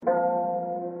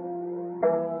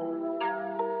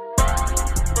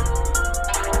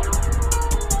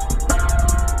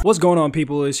What's going on,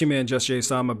 people? It's your man Just Jay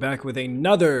Sama back with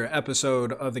another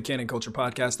episode of the Canon Culture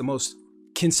Podcast, the most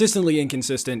consistently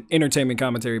inconsistent entertainment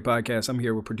commentary podcast. I'm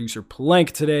here with producer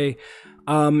Plank today,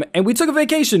 and we took a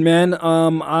vacation, man.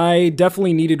 I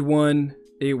definitely needed one.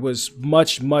 It was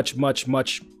much. I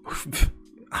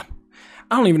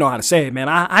don't even know how to say it, man.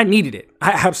 I needed it.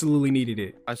 I absolutely needed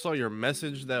it. I saw your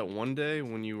message that one day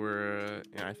when you were,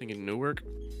 I think in Newark.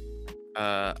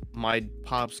 My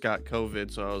pops got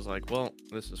COVID, so I was like, well,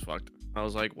 this is fucked. I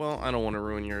was like, well, I don't want to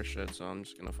ruin your shit, so I'm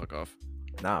just gonna fuck off.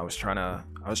 Nah, I was trying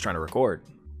to record.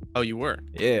 Oh, you were?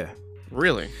 Yeah.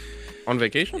 Really? On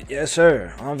vacation? Yes,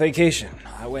 sir. On vacation.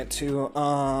 I went to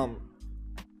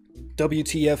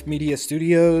WTF Media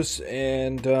Studios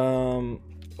and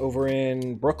over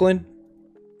in Brooklyn.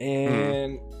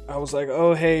 And I was like,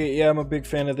 oh, hey, yeah, I'm a big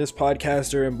fan of this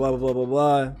podcaster and blah, blah, blah, blah,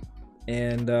 blah.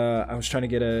 And I was trying to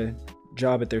get a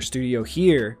job at their studio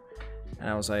here. And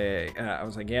I was like,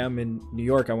 yeah, I'm in New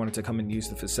York. I wanted to come and use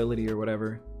the facility or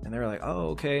whatever. And they were like, oh,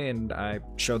 okay. And I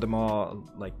showed them all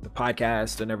like the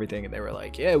podcast and everything. And they were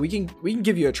like, yeah, we can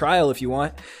give you a trial if you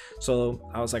want. So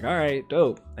I was like, all right,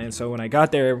 dope. And so when I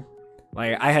got there,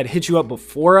 like I had hit you up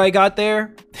before I got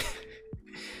there.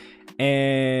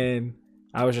 And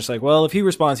I was just like, well, if he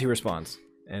responds, he responds.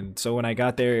 And so when I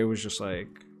got there, it was just like,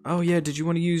 oh yeah, did you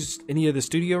want to use any of the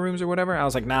studio rooms or whatever? I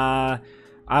was like, nah,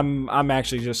 I'm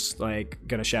actually just like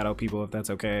gonna shadow people if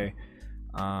that's okay.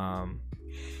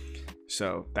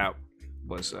 So that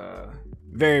was a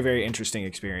very, very interesting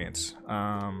experience.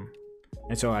 And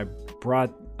so I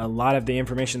brought a lot of the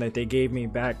information that they gave me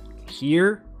back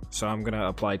here. So I'm gonna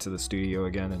apply to the studio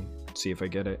again and see if I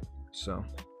get it. So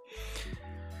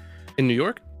in New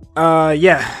York?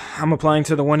 Yeah, I'm applying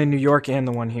to the one in New York and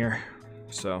the one here.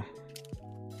 So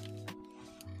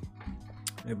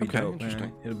it'll be dope,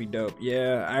 man. It'll be dope.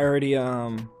 Yeah, I already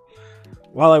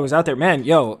while I was out there, man,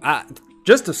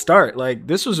 just to start, like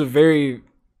this was a very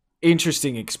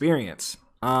interesting experience.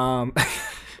 I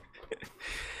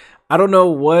don't know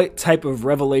what type of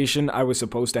revelation I was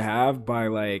supposed to have by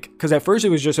like, because at first it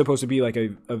was just supposed to be like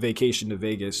a vacation to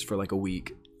Vegas for like a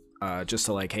week. Just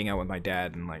to like hang out with my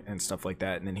dad and stuff like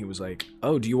that. And then he was like,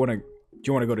 oh, do you want to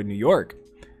go to New York?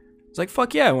 It's like,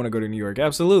 fuck yeah, I want to go to New York.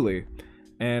 Absolutely.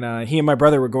 And he and my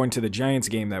brother were going to the Giants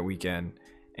game that weekend.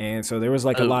 And so there was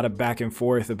like a lot of back and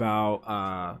forth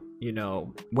about,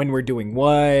 when we're doing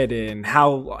what and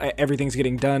how everything's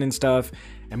getting done and stuff.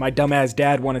 And my dumbass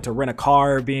dad wanted to rent a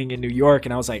car being in New York.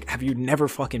 And I was like, have you never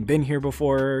fucking been here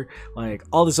before? Like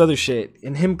all this other shit.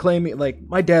 And him claiming like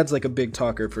my dad's like a big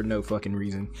talker for no fucking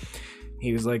reason.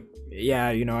 He was like, yeah,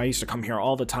 I used to come here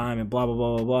all the time and blah, blah,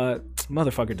 blah, blah, blah.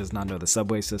 Motherfucker does not know the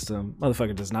subway system.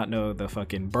 Motherfucker does not know the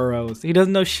fucking boroughs. He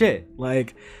doesn't know shit.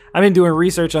 Like I've been doing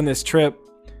research on this trip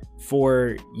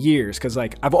for years. Cause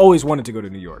like I've always wanted to go to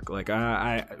New York. Like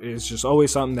it's just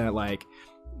always something that like,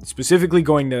 specifically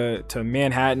going to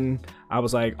Manhattan, I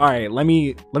was like, all right, let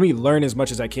me learn as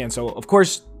much as I can. So of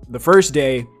course the first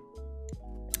day,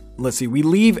 let's see, we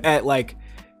leave at like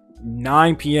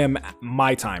 9 p.m.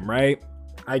 my time, right?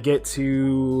 I get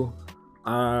to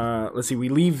we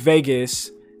leave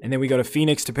Vegas and then we go to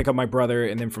Phoenix to pick up my brother,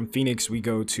 and then from Phoenix we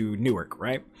go to Newark,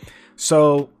 right?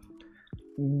 So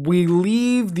we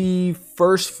leave the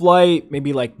first flight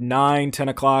maybe like 9-10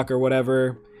 o'clock or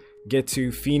whatever, get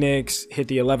to Phoenix, hit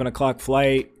the 11 o'clock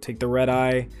flight, take the red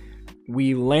eye.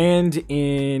 We land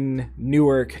in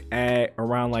Newark at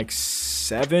around like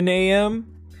 7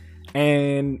 a.m.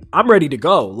 and I'm ready to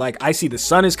go. Like I see the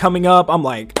sun is coming up. I'm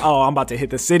like, oh, I'm about to hit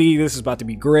the city. This is about to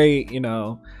be great.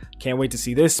 Can't wait to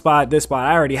see this spot.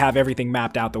 I already have everything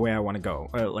mapped out the way I want to go,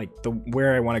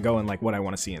 where I want to go and like what I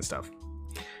want to see and stuff.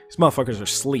 These motherfuckers are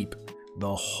asleep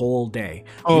the whole day.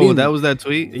 Oh, that was that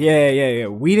tweet? Yeah.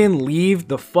 We did not leave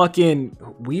the fucking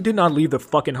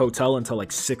hotel until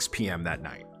like 6 p.m. that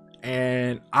night.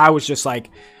 And I was like,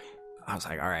 all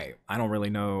right, I don't really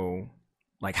know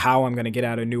like how I'm going to get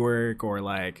out of Newark, or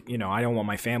like, I don't want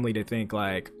my family to think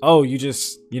like, oh, you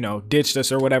just, ditched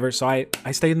us or whatever. So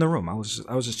I stayed in the room. I was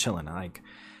just chilling. Like,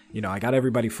 I got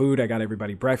everybody food. I got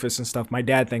everybody breakfast and stuff. My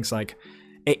dad thinks like,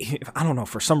 I don't know,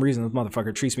 for some reason this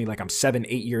motherfucker treats me like I'm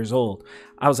 7-8 years old.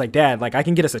 I was like, Dad, like I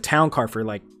can get us a town car for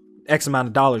like X amount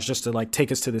of dollars just to like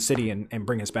take us to the city and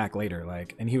bring us back later.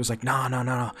 Like, and he was like,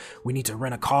 no, we need to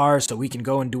rent a car so we can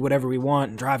go and do whatever we want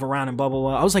and drive around and blah blah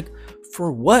blah. I was like,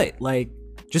 for what? Like,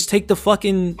 just take the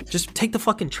fucking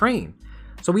train.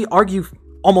 So we argue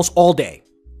almost all day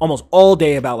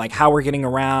about like how we're getting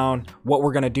around, what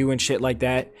we're gonna do and shit like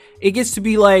that. It gets to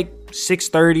be like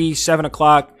 6:30, 7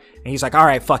 o'clock. And he's like, all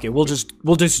right, fuck it. We'll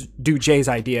just do Jay's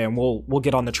idea and we'll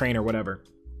get on the train or whatever.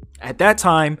 At that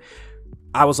time,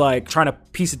 I was like trying to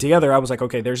piece it together. I was like,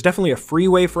 okay, there's definitely a free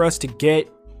way for us to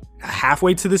get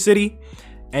halfway to the city,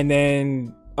 and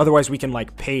then otherwise we can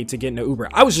like pay to get in an Uber.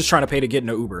 I was just trying to pay to get in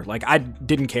an Uber. Like I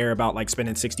didn't care about like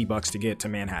spending $60 to get to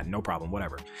Manhattan. No problem,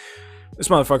 whatever. This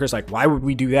motherfucker's like, why would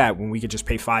we do that when we could just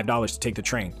pay $5 to take the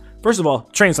train? First of all,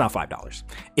 train's not $5.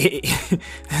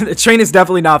 The train is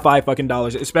definitely not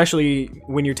 $5 especially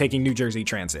when you're taking New Jersey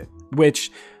Transit,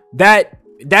 which that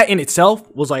in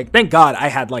itself was like, thank God I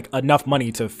had like enough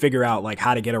money to figure out like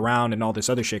how to get around and all this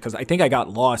other shit. Cause I think I got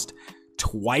lost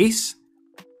twice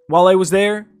while I was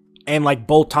there. And like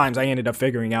both times I ended up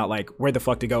figuring out like where the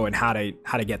fuck to go and how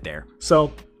to get there.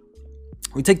 So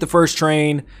we take the first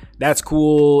train. That's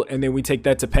cool. And then we take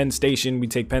that to Penn Station. We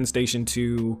take Penn Station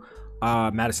to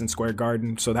Madison Square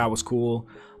Garden. So that was cool.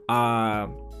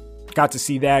 Got to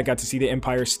see that. Got to see the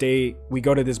Empire State. We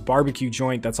go to this barbecue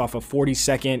joint that's off of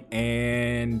 42nd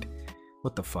and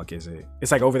what the fuck is it?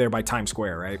 It's like over there by Times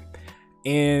Square, right?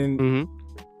 And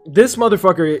this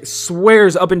motherfucker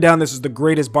swears up and down this is the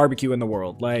greatest barbecue in the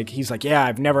world. Like, he's like, yeah,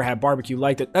 I've never had barbecue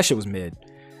like that. That shit was mid.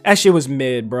 That shit was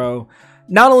mid, bro.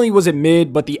 Not only was it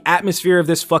mid, but the atmosphere of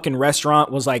this fucking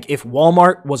restaurant was like if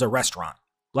Walmart was a restaurant.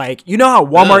 Like, you know how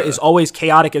Walmart is always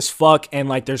chaotic as fuck and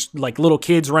like there's like little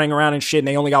kids running around and shit and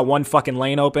they only got one fucking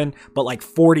lane open, but like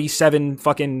 47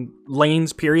 fucking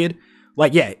lanes, period.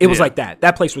 Like, yeah, it was like that.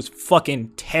 That place was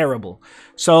fucking terrible.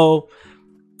 So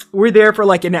we're there for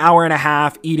like an hour and a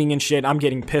half eating and shit. I'm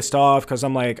getting pissed off because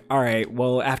I'm like, all right,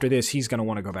 well, after this, he's going to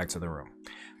want to go back to the room.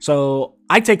 So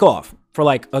I take off for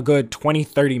like a good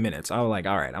 20-30 minutes. I was like,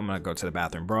 all right, I'm going to go to the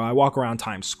bathroom, bro. I walk around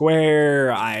Times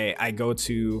Square. I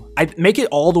make it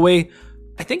all the way,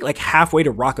 I think like halfway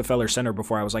to Rockefeller Center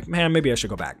before I was like, man, maybe I should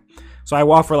go back. So I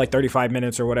walk for like 35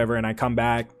 minutes or whatever. And I come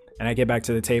back and I get back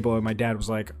to the table and my dad was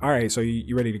like, all right, so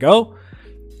you ready to go?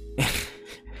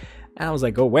 And I was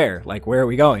like, go where? Like, where are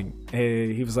we going?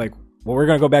 And he was like, well, we're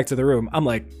going to go back to the room. I'm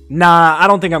like, nah, I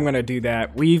don't think I'm going to do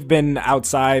that. We've been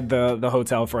outside the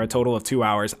hotel for a total of 2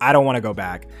 hours. I don't want to go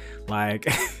back. Like,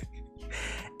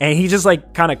 and he just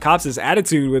like kind of cops his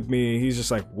attitude with me. He's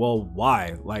just like, well,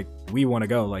 why? Like, we want to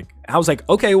go. Like, I was like,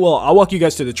 okay, well, I'll walk you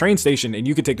guys to the train station and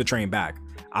you can take the train back.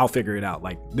 I'll figure it out.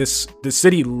 Like, the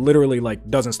city literally like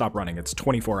doesn't stop running. It's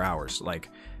 24 hours. Like,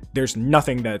 there's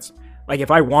nothing that's like, if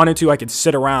I wanted to, I could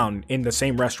sit around in the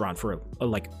same restaurant for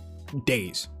like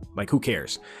days. Like, who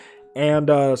cares? And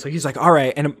so he's like, all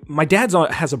right. And my dad's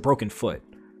has a broken foot.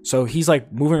 So he's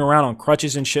like moving around on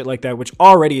crutches and shit like that, which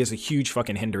already is a huge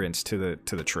fucking hindrance to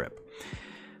the trip.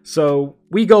 So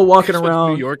we go walking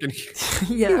around New York and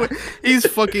yeah, he's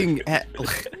fucking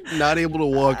not able to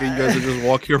walk and you guys are just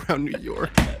walking around New York.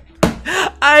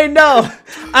 I know.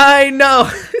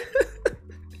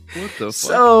 What the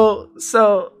fuck?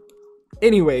 So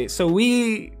anyway, so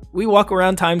we walk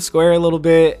around Times Square a little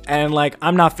bit and like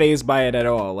I'm not fazed by it at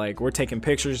all. Like, we're taking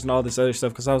pictures and all this other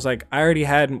stuff because I was like, I already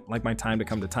had like my time to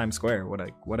come to Times Square.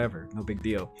 Whatever, no big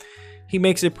deal. He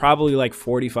makes it probably like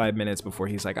 45 minutes before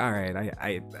he's like, all right,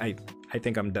 I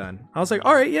think I'm done. I was like,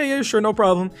 all right, yeah, sure, no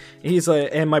problem. And he's like,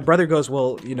 and my brother goes,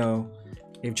 well, you know,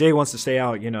 if Jay wants to stay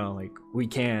out, you know, like we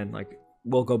can, like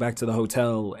we'll go back to the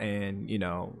hotel and, you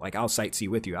know, like I'll sightsee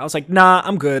with you. I was like, nah,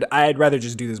 I'm good. I'd rather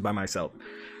just do this by myself.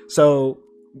 So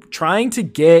trying to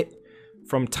get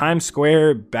from Times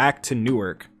Square back to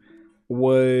Newark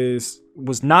was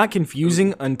not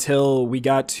confusing until we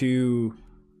got to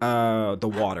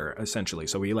the water, essentially.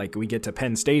 So we get to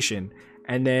Penn Station,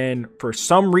 and then for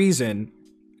some reason,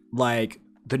 like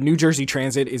the New Jersey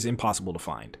Transit is impossible to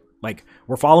find. Like,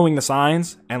 we're following the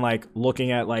signs and like looking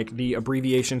at like the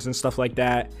abbreviations and stuff like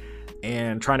that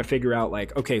and trying to figure out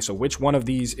like, okay, so which one of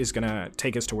these is gonna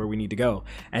take us to where we need to go.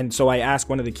 And so I asked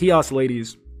one of the kiosk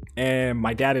ladies, and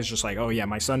my dad is just like, oh yeah,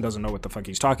 my son doesn't know what the fuck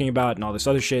he's talking about and all this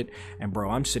other shit. And bro,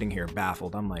 I'm sitting here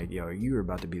baffled. I'm like, yo, you were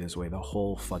about to be this way the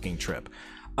whole fucking trip.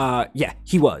 Yeah,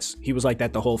 he was like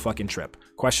that the whole fucking trip,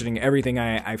 questioning everything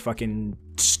I fucking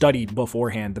studied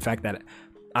beforehand. The fact that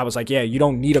I was like, yeah, you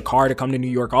don't need a car to come to New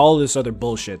York, all this other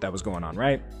bullshit that was going on,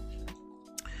 right?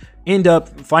 End up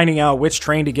finding out which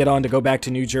train to get on to go back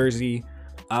to New Jersey.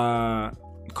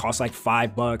 Cost like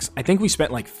 $5. I think we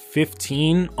spent like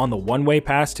 15 on the one-way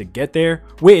pass to get there,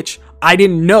 which I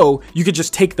didn't know you could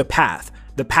just take the path.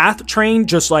 The path train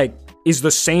just like is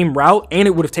the same route, and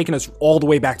it would have taken us all the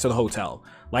way back to the hotel.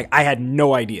 Like, I had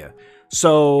no idea.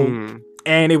 So,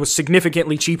 and it was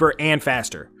significantly cheaper and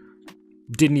faster.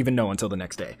 Didn't even know until the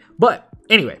next day. But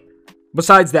anyway,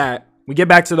 besides that, we get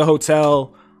back to the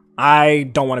hotel. I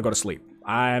don't want to go to sleep.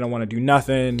 I don't want to do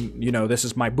nothing. You know, this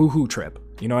is my boohoo trip.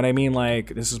 You know what I mean?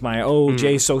 Like, this is my,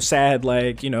 Jay's so sad.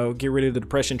 Like, you know, get rid of the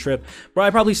depression trip. Bro, I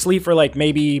probably sleep for like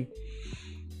maybe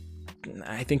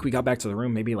I think we got back to the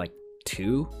room maybe like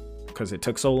 2, because it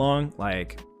took so long,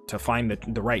 like to find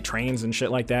the right trains and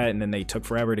shit like that, and then they took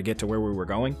forever to get to where we were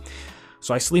going.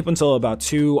 So I sleep until about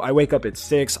 2. I wake up at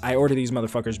 6. I order these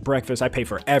motherfuckers breakfast. I pay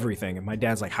for everything. And my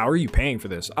dad's like, how are you paying for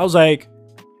this? I was like,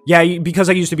 yeah, because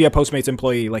I used to be a Postmates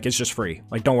employee. Like, it's just free.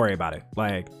 Like, don't worry about it.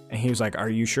 Like, and he was like, are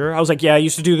you sure? I was like, yeah, I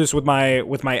used to do this with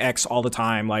my ex all the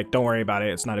time. Like, don't worry about it.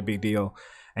 It's not a big deal.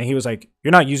 And he was like,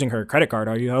 you're not using her credit card,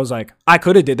 are you? I was like, I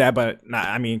could have did that, but nah,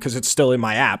 I mean, because it's still in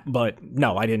my app. But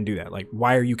no, I didn't do that. Like,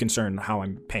 why are you concerned how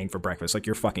I'm paying for breakfast? Like,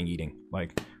 you're fucking eating.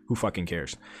 Like, who fucking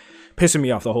cares? Pissing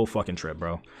me off the whole fucking trip,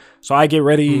 bro. So I get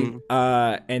ready,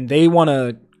 and they want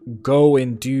to go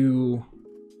and do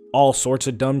all sorts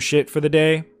of dumb shit for the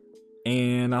day.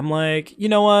 And I'm like, you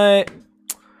know what?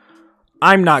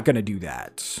 I'm not going to do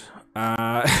that.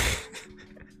 I'm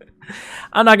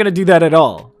not going to do that at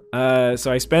all.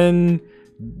 So I spend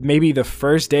maybe the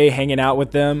first day hanging out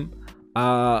with them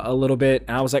a little bit.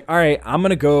 And I was like, all right, I'm going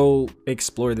to go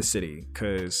explore the city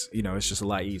because, you know, it's just a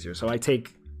lot easier. So I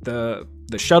take the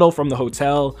shuttle from the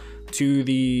hotel to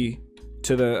the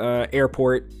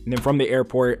airport, and then from the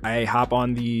airport I hop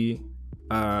on the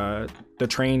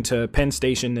train to Penn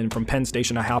Station, and from Penn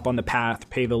Station I hop on the path,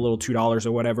 pay the little $2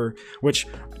 or whatever, which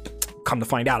come to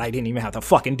find out I didn't even have to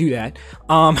fucking do that,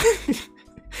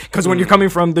 because when you're coming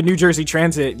from the New Jersey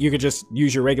Transit, you could just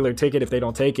use your regular ticket if they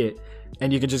don't take it,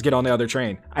 and you could just get on the other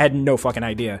train. I had no fucking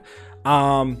idea.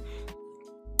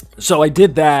 So I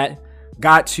did that.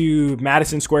 Got to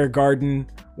Madison Square Garden,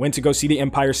 went to go see the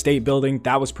Empire State Building.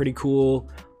 That was pretty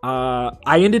cool.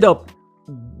 I ended up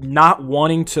not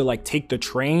wanting to like take the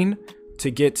train to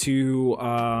get to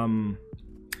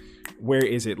where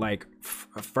is it, like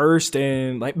First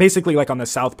and like basically like on the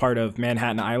south part of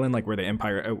Manhattan Island, like where the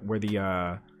Empire where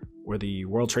the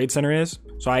World Trade Center is.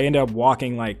 So I ended up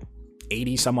walking like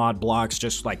 80 some odd blocks,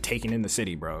 just like taking in the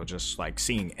city, bro, just like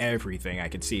seeing everything I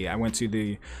could see. I went to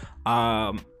the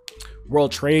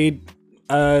World Trade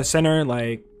Center.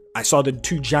 Like I saw the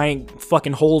 2 giant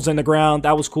fucking holes in the ground.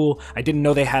 That was cool. I didn't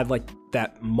know they had like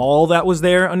that mall that was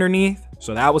there underneath,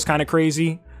 so that was kind of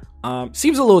crazy.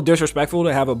 Seems a little disrespectful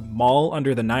to have a mall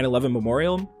under the 9/11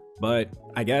 memorial, but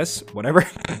I guess whatever.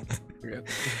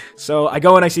 So I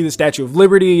go and I see the Statue of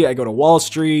Liberty. I go to Wall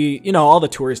Street, you know, all the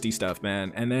touristy stuff,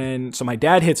 man. And then so my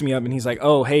dad hits me up and he's like,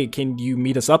 oh, hey, can you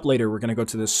meet us up later? We're gonna go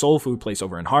to this soul food place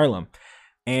over in Harlem.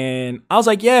 And I was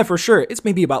like, yeah, for sure. It's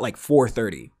maybe about like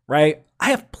 4:30, right?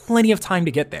 I have plenty of time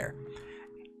to get there.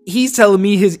 He's telling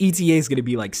me his ETA is going to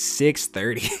be like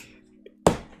 6:30.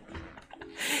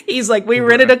 He's like, we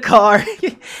rented a car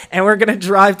and we're going to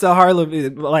drive to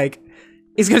Harlem. Like,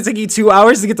 it's going to take you 2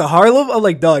 hours to get to Harlem? I'm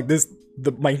like, dog,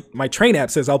 my train app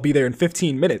says I'll be there in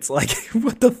 15 minutes. Like,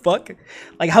 what the fuck?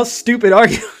 Like, how stupid are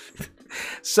you?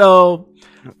 So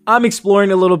I'm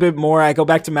exploring a little bit more. I go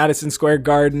back to Madison Square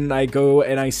Garden. I go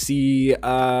and I see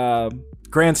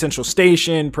Grand Central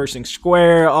Station, Pershing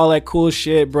Square, all that cool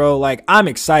shit, bro. Like, I'm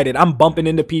excited. I'm bumping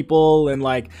into people and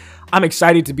like I'm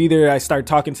excited to be there. I start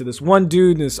talking to this one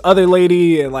dude and this other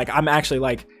lady, and like I'm actually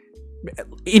like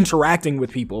interacting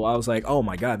with people. I was like, oh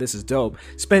my god, this is dope.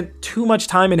 Spent too much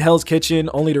time in Hell's Kitchen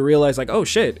only to realize like, oh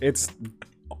shit, it's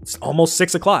almost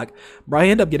 6 o'clock. But I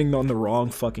end up getting on the wrong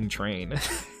fucking train.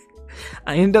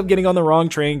 I end up getting on the wrong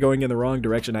train, going in the wrong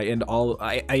direction. I end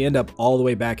up all the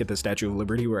way back at the Statue of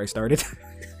Liberty where I started.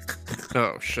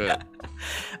 Oh shit.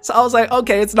 So I was like,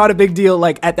 okay, it's not a big deal.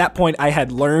 Like at that point I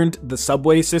had learned the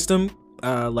subway system,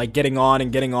 like getting on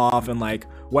and getting off and like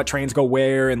what trains go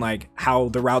where and like how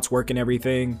the routes work and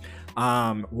everything.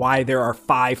 Why there are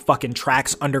 5 fucking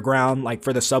tracks underground, like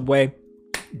for the subway.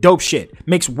 Dope shit.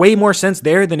 Makes way more sense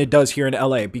there than it does here in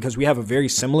LA because we have a very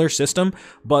similar system,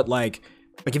 but like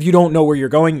if you don't know where you're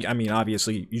going, I mean,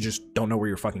 obviously you just don't know where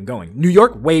you're fucking going. New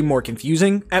York, way more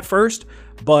confusing at first,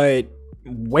 but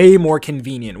way more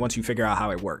convenient once you figure out how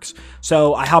it works.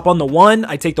 So I hop on the 1,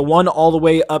 I take the 1 all the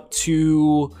way up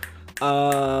to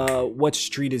what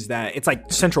street is that? It's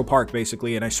like Central Park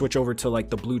basically, and I switch over to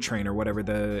like the blue train or whatever,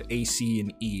 the A, C,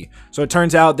 and E. So it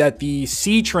turns out that the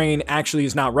C train actually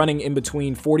is not running in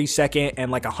between 42nd and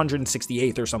like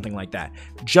 168th or something like that.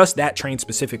 Just that train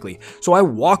specifically. So I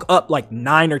walk up like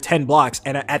 9 or 10 blocks,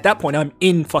 and at that point I'm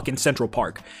in fucking Central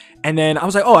Park. And then I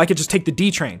was like, oh, I could just take the D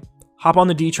train. Hop on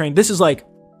the D train. This is like,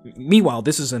 meanwhile,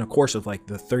 this is in a course of like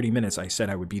the 30 minutes I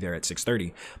said I would be there at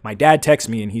 6:30. My dad texts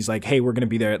me and he's like, hey, we're going to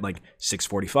be there at like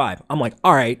 6:45. I'm like,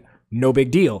 all right, no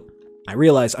big deal. I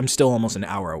realize I'm still almost an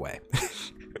hour away.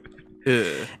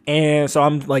 And so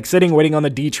I'm like sitting waiting on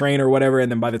the D train or whatever.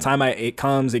 And then by the time it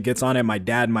comes, it gets on it. My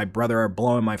dad and my brother are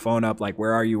blowing my phone up like,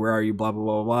 where are you? Where are you? Blah, blah,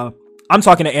 blah, blah. I'm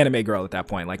talking to anime girl at that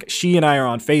point. Like, she and I are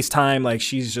on FaceTime. Like,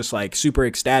 she's just like super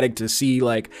ecstatic to see,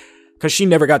 like, because she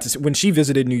never got to see, when she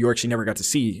visited New York, she never got to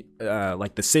see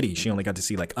like the city. She only got to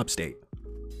see like upstate.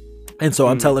 And so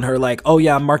I'm telling her like, oh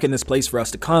yeah, I'm marking this place for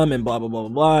us to come and blah, blah, blah, blah,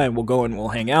 blah. And we'll go and we'll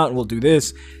hang out and we'll do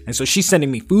this. And so she's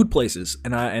sending me food places.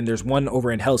 And there's one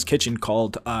over in Hell's Kitchen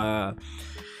called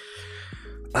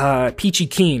Peachy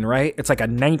Keen, right? It's like a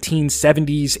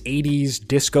 1970s, 80s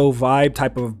disco vibe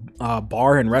type of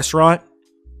bar and restaurant.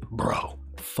 Bro,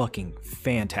 fucking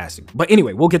fantastic. But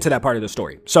anyway, we'll get to that part of the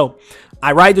story. So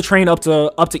I ride the train up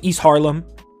to East Harlem.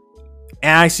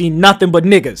 And I see nothing but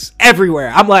niggas everywhere.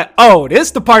 I'm like, oh, this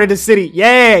is the part of the city.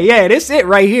 Yeah, this it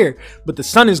right here. But the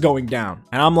sun is going down.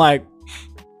 And I'm like,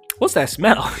 what's that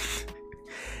smell?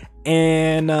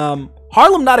 And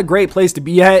Harlem, not a great place to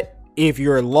be at if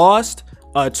you're lost,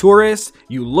 a tourist,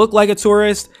 you look like a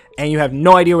tourist, and you have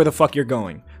no idea where the fuck you're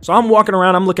going. So I'm walking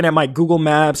around, I'm looking at my Google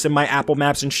Maps and my Apple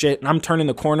Maps and shit, and I'm turning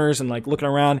the corners and like looking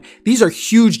around. These are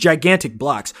huge, gigantic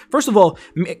blocks. First of all,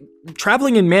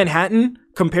 traveling in Manhattan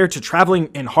compared to traveling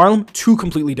in Harlem, two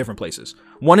completely different places.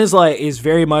 One is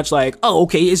very much like, oh,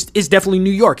 okay, it's definitely New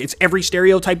York. It's every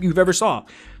stereotype you've ever saw.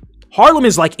 Harlem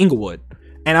is like Inglewood.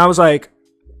 And I was like,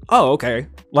 oh, okay.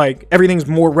 Like, everything's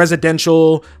more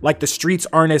residential. Like, the streets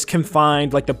aren't as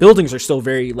confined. Like, the buildings are still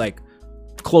very like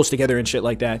close together and shit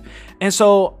like that. And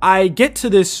so I get to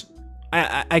this,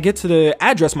 I get to the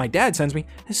address my dad sends me.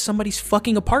 This is somebody's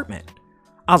fucking apartment.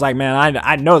 I was like, man,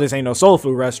 I know this ain't no soul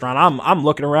food restaurant. I'm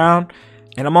looking around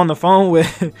and I'm on the phone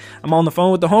with the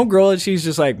homegirl, and she's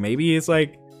just like, maybe it's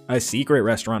like a secret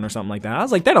restaurant or something like that. I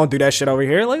was like, they don't do that shit over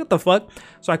here. Like, what the fuck?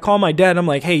 So I call my dad. I'm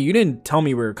like, hey, you didn't tell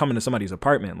me we were coming to somebody's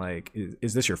apartment. Like,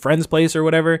 is this your friend's place or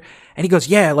whatever? And he goes,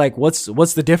 yeah, like, what's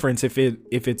the difference if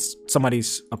it's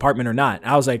somebody's apartment or not?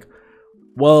 And I was like,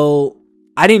 well,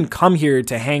 I didn't come here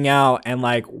to hang out and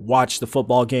like watch the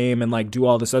football game and like do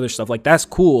all this other stuff. Like, that's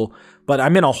cool, but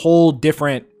I'm in a whole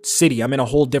different city. I'm in a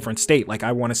whole different state. Like,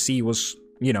 I want to see what's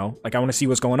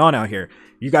going on out here.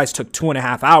 You guys took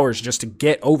 2.5 hours just to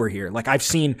get over here. Like, I've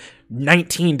seen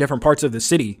 19 different parts of the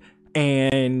city,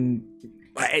 and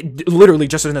literally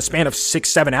just in a span of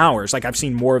 6-7 hours, like, I've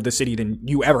seen more of the city than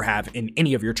you ever have in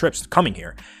any of your trips coming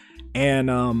here.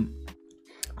 And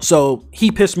so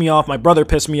he pissed me off. My brother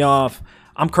pissed me off.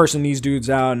 I'm cursing these dudes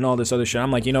out and all this other shit.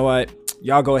 I'm like, you know what?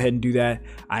 Y'all go ahead and do that.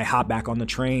 I hop back on the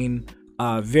train,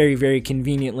 very, very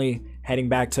conveniently, heading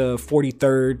back to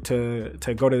 43rd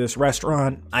to go to this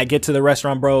restaurant. I get to the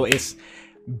restaurant, bro. It's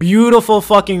beautiful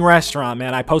fucking restaurant,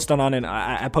 man. I posted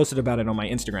about it on my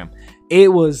Instagram.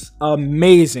 It was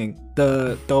amazing.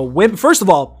 The women, first of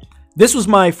all, this was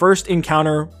my first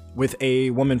encounter with a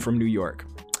woman from New York.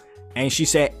 And she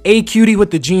said, "Hey, cutie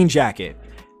with the jean jacket."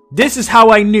 This is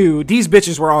how I knew these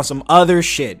bitches were on some other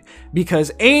shit,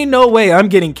 because ain't no way I'm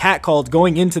getting catcalled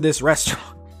going into this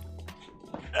restaurant.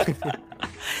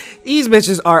 These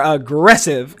bitches are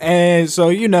aggressive. And so,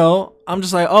 you know, I'm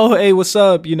just like, oh, hey, what's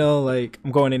up? You know, like,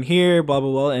 I'm going in here, blah,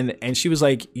 blah, blah. And she was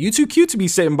like, you too cute to be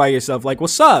sitting by yourself. Like,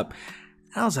 what's up?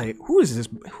 And I was like, who is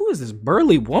this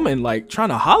burly woman, like, trying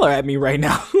to holler at me right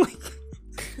now?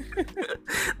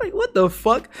 Like, what the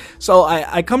fuck? So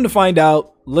I come to find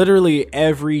out literally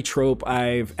every trope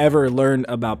I've ever learned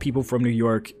about people from New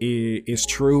York is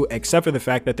true, except for the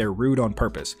fact that they're rude on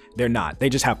purpose. They're not. They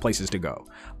just have places to go.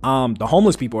 The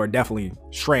homeless people are definitely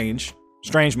strange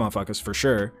motherfuckers for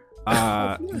sure.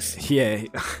 Yeah.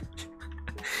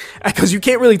 Because you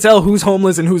can't really tell who's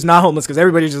homeless and who's not homeless, because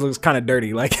everybody just looks kind of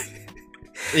dirty. Like,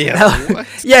 yeah.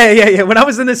 Yeah. When I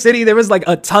was in the city, there was like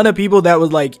a ton of people that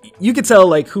was like, you could tell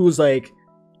like who was like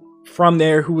from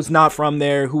there, who was not from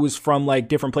there, who was from like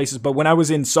different places. But when I was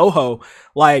in Soho,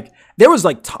 like, there was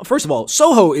like, first of all,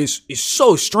 Soho is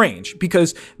so strange,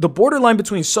 because the borderline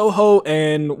between Soho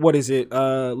and what is it,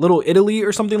 Little Italy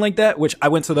or something like that, which I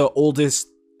went to the oldest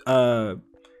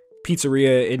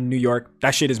pizzeria in New York.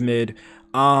 That shit is mid.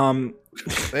 Damn.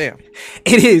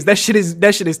 It is. That shit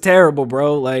is terrible,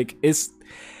 bro. Like,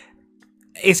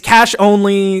 it's cash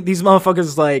only. These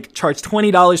motherfuckers like charge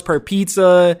 $20 per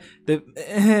pizza. They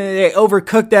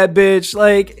overcook that bitch.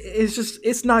 Like,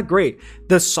 it's not great.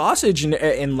 The sausage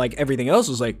and like everything else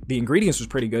was like, the ingredients was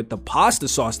pretty good. The pasta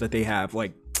sauce that they have,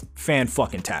 like,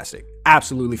 fan-fucking-tastic.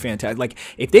 Absolutely fantastic. Like,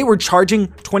 if they were charging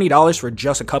 $20 for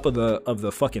just a cup of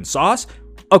the fucking sauce,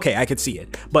 okay, I could see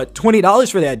it. But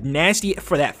 $20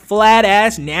 for that flat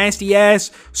ass, nasty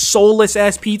ass, soulless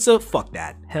ass pizza, fuck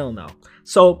that. Hell no.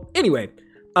 So anyway,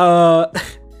 I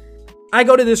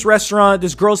go to this restaurant.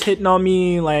 This girl's hitting on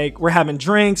me. Like, we're having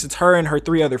drinks. It's her and her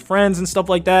 3 other friends and stuff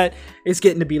like that. It's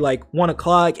getting to be like 1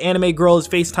 o'clock. Anime girl is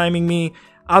FaceTiming me.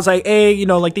 I was like, hey, you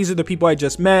know, like, these are the people I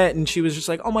just met. And she was just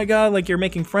like, oh my God, like, you're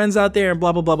making friends out there and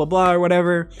blah, blah, blah, blah, blah, or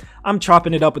whatever. I'm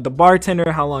chopping it up with the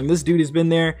bartender, how long this dude has been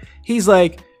there. He's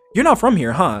like, you're not from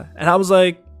here, huh? And I was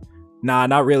like, nah,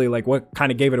 not really. Like, what kind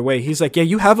of gave it away? He's like, yeah,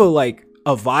 you have a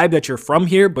vibe that you're from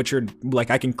here, but you're like,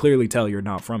 I can clearly tell you're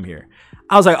not from here.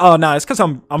 I was like, oh, no, it's because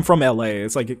I'm from LA.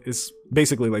 It's like, it's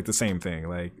basically like the same thing.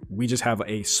 Like, we just have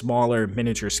a smaller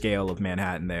miniature scale of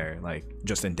Manhattan there, like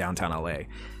just in downtown LA.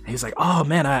 And he's like, oh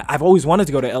man, I've always wanted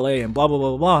to go to LA and blah, blah,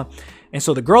 blah, blah, blah. And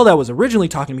so the girl that was originally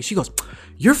talking to me, she goes,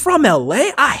 you're from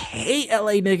LA? I hate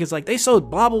LA niggas. Like, they so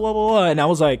blah, blah, blah, blah, blah. And I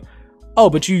was like, oh,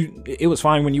 but it was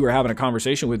fine when you were having a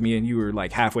conversation with me and you were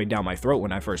like halfway down my throat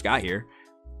when I first got here.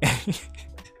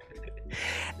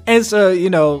 And so,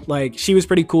 you know, like, she was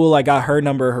pretty cool. I got her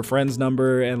number, her friend's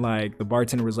number, and like the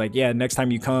bartender was like, yeah, next time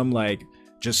you come, like,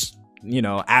 just, you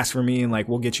know, ask for me and like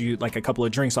we'll get you like a couple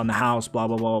of drinks on the house, blah,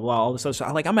 blah, blah, blah, all this stuff. So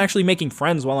I'm actually making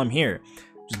friends while I'm here.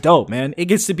 It's dope, man. It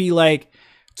gets to be like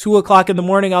 2 o'clock in the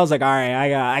morning. I was like, all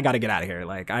right, I gotta get out of here.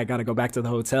 Like, I gotta go back to the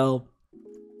hotel.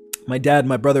 My dad and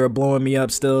my brother are blowing me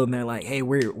up still, and they're like, hey,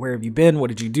 where have you been? What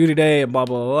did you do today? And blah,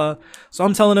 blah, blah, blah. So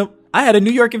I'm telling them, I had a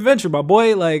New York adventure, my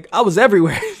boy. Like, I was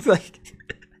everywhere. Like,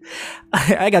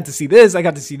 I got to see this, I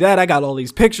got to see that, I got all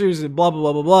these pictures and blah, blah,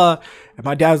 blah, blah, blah. And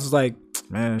my dad was like,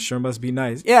 man, sure must be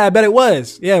nice. Yeah, I bet it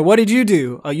was. Yeah, what did you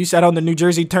do? Oh, you sat on the New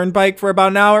Jersey Turnpike for about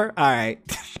an hour? All right,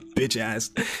 bitch ass.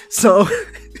 So,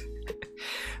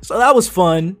 so that was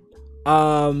fun.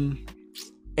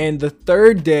 And the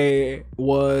third day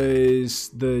was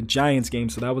the Giants game.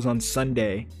 So that was on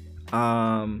Sunday.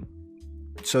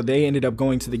 So they ended up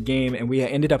going to the game and we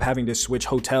ended up having to switch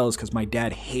hotels because my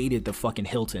dad hated the fucking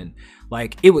Hilton.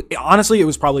 Like, honestly, it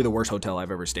was probably the worst hotel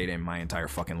I've ever stayed in my entire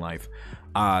fucking life.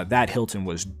 That Hilton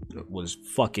was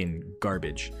fucking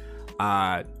garbage.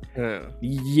 Yeah,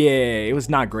 it was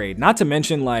not great. Not to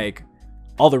mention, like,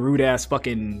 all the rude ass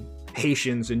fucking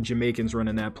Haitians and Jamaicans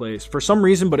running that place for some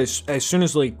reason. But as soon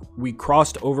as like we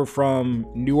crossed over from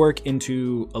Newark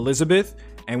into Elizabeth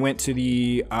and went to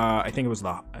the I think it was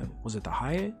the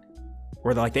Hyatt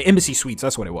or the Embassy Suites,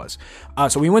 that's what it was.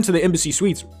 So we went to the Embassy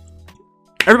Suites.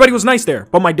 Everybody was nice there,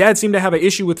 but my dad seemed to have an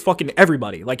issue with fucking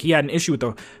everybody. Like, he had an issue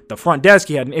with the front desk,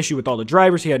 he had an issue with all the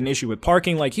drivers, he had an issue with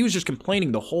parking. Like, he was just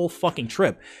complaining the whole fucking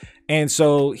trip. And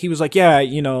so he was like, yeah,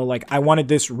 you know, like, I wanted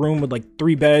this room with like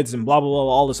 3 beds and blah, blah,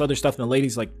 blah, all this other stuff. And the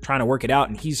lady's like trying to work it out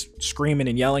and he's screaming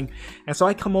and yelling. And so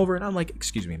I come over and I'm like,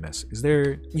 excuse me, miss, is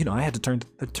there, you know, I had to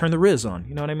turn the Riz on.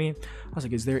 You know what I mean? I was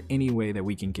like, is there any way that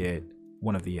we can get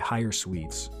one of the higher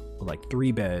suites with like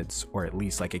 3 beds or at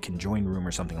least like a conjoined room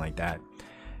or something like that?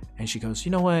 And she goes,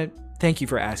 you know what? Thank you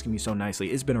for asking me so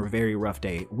nicely. It's been a very rough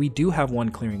day. We do have one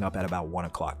clearing up at about 1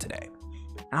 o'clock today.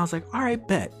 And I was like, all right,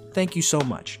 bet. Thank you so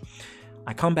much.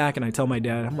 I come back and I tell my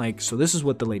dad, I'm like, so this is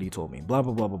what the lady told me, blah,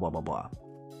 blah, blah, blah, blah, blah, blah.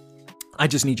 I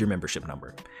just need your membership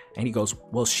number. And he goes,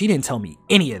 well, she didn't tell me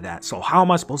any of that. So how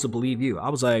am I supposed to believe you? I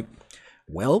was like,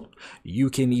 well, you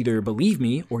can either believe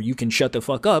me or you can shut the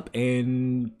fuck up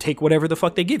and take whatever the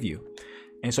fuck they give you.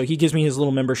 And so he gives me his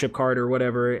little membership card or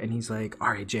whatever. And he's like, all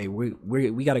right, Jay,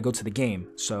 we got to go to the game.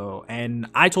 So, and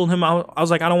I told him, I was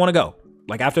like, I don't want to go.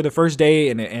 Like, after the first day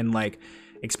and like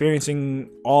experiencing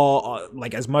all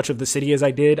like as much of the city as I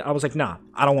did, I was like, nah,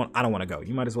 I don't want to go.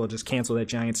 You might as well just cancel that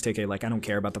Giants ticket. Like, I don't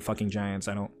care about the fucking Giants.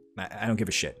 I don't give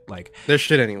a shit. Like, they're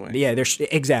shit anyway. Yeah,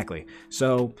 exactly.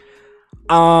 So,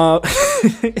 I'm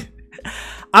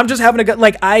just having a good,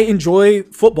 like, I enjoy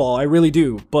football. I really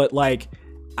do. But like,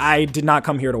 I did not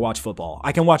come here to watch football.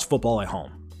 I can watch football at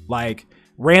home. Like,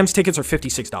 Rams tickets are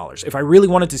 $56. If I really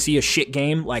wanted to see a shit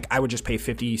game, like, I would just pay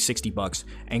 $50-$60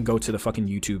 and go to the fucking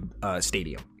YouTube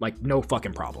stadium. Like, no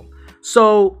fucking problem.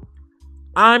 So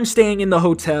I'm staying in the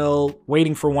hotel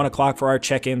waiting for 1 o'clock for our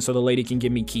check-in so the lady can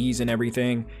give me keys and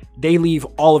everything. They leave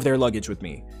all of their luggage with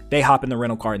me. They hop in the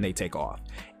rental car and they take off.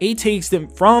 It takes them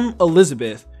from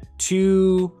Elizabeth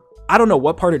to, I don't know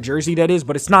what part of Jersey that is,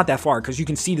 but it's not that far because you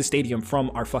can see the stadium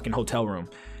from our fucking hotel room.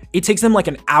 It takes them like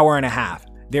an hour and a half.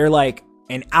 They're like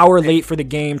an hour late for the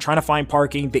game, trying to find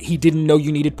parking. That he didn't know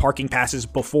you needed parking passes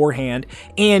beforehand.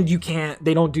 And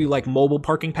they don't do like mobile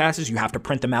parking passes. You have to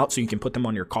print them out so you can put them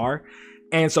on your car.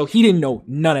 And so he didn't know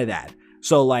none of that.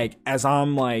 So like, as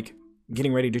I'm like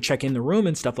getting ready to check in the room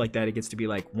and stuff like that, it gets to be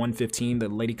like 1:15. The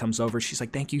lady comes over. She's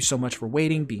like, thank you so much for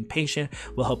waiting, being patient.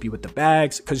 We'll help you with the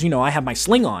bags. Cause I have my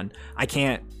sling on. I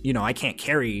can't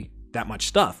carry that much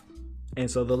stuff. And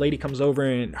so the lady comes over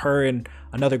and her and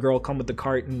another girl come with the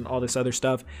cart and all this other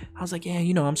stuff. I was like, yeah,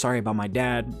 I'm sorry about my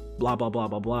dad, blah, blah, blah,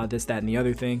 blah, blah, this, that, and the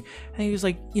other thing. And he was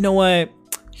like, you know what?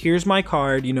 here's my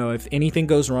card. You know, if anything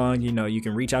goes wrong, you know, you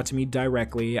can reach out to me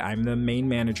directly. I'm the main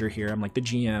manager here. I'm like the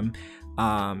GM,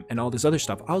 and all this other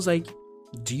stuff. I was like,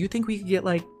 do you think we could get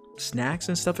like snacks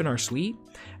and stuff in our suite?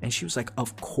 And she was like,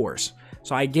 of course.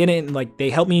 So I get in, like they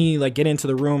help me like get into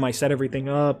the room. I set everything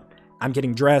up. I'm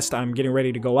getting dressed. I'm getting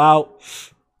ready to go out.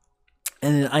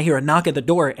 And then I hear a knock at the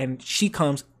door, and she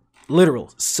comes,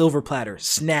 literal silver platter,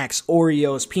 snacks,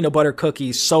 Oreos, peanut butter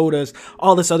cookies, sodas,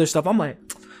 all this other stuff. I'm like,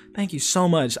 thank you so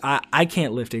much. I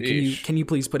can't lift it. Can you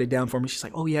please put it down for me? She's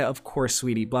like, oh yeah, of course,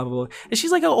 sweetie, blah, blah, blah. And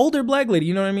she's like an older black lady,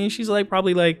 you know what I mean? She's like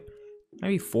probably like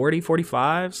maybe 40,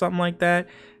 45, something like that.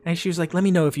 And she was like, let me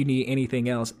know if you need anything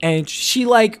else. And she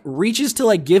like reaches to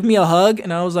like give me a hug.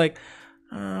 And I was like,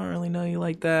 I don't really know you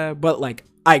like that. But like,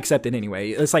 I accept it anyway.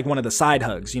 It's like one of the side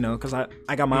hugs, you know, because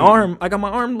I got my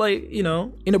arm like, you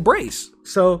know, in a brace.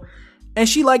 So, and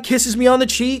she like kisses me on the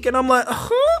cheek, and I'm like,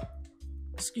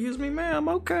 excuse me, ma'am.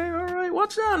 Okay, all right,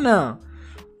 watch out now.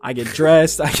 I get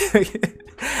dressed.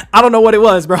 I don't know what it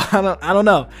was, bro. I don't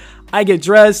know. I get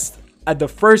dressed. The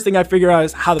first thing I figure out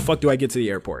is how the fuck do I get to the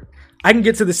airport? I can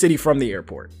get to the city from the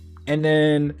airport, and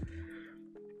then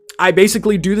I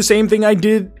basically do the same thing I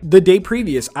did the day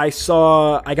previous. I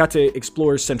got to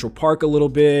explore Central Park a little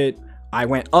bit. I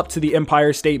went up to the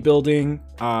Empire State Building.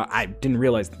 I didn't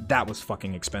realize that was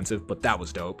fucking expensive, but that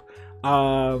was dope.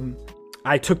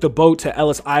 I took the boat to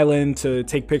Ellis Island to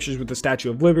take pictures with the Statue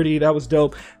of Liberty. That was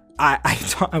dope. I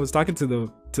was talking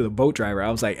to the boat driver. I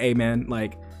was like, hey man,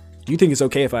 like, do you think it's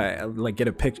okay if I like get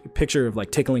a picture of like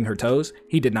tickling her toes?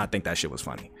 He did not think that shit was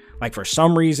funny. Like for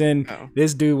some reason,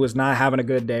 this dude was not having a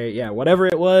good day. Yeah, whatever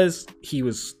it was, he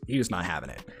was not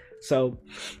having it. So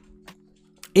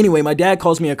anyway, my dad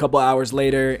calls me a couple hours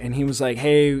later, and he was like,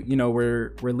 hey, you know,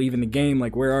 we're leaving the game.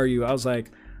 Like, where are you? I was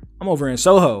like, I'm over in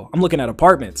Soho. I'm looking at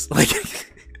apartments. Like,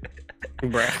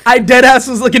 I dead ass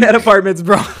was looking at apartments,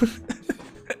 bro.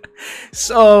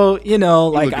 So, you know,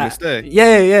 like,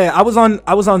 yeah. I was on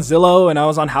Zillow, and I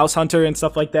was on House Hunter and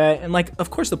stuff like that. And like,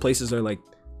 of course the places are like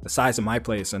the size of my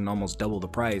place and almost double the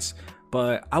price.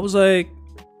 But I was like,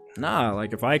 nah,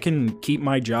 like if I can keep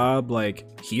my job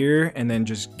like here and then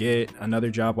just get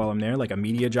another job while I'm there, like a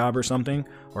media job or something,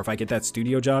 or if I get that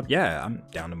studio job, yeah, I'm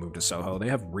down to move to Soho. They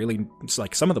have really, it's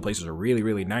like some of the places are really,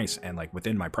 really nice and like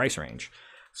within my price range.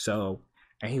 So,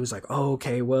 and he was like, oh,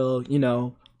 okay, well, you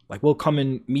know, like we'll come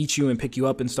and meet you and pick you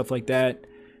up and stuff like that.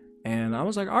 And I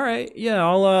was like, all right, yeah,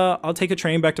 I'll take a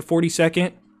train back to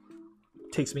 42nd.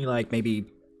 Takes me like maybe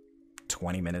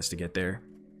 20 minutes to get there.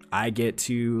 I get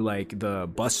to like the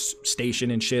bus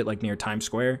station and shit, like near Times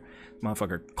Square.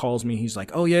 Motherfucker calls me. He's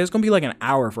like, oh yeah, it's gonna be like an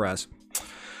hour for us.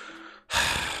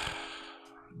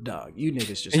 Dog, you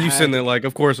niggas just. And you sitting there like,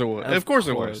 of course it was. Of course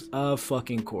it was. Of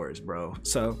fucking course, bro.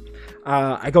 So,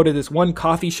 I go to this one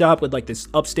coffee shop with like this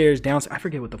upstairs, downstairs. I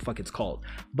forget what the fuck it's called,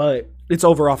 but it's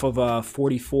over off of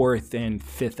 44th and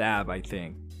 5th Ave, I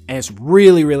think, and it's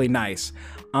really, really nice.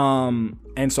 And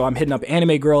so I'm hitting up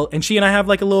Anime Girl, and she and I have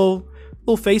like a little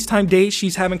FaceTime date.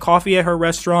 She's having coffee at her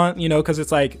restaurant, you know, because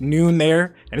it's like noon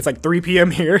there and it's like 3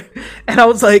 p.m. here. And I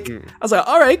was like,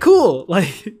 all right, cool.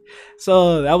 Like,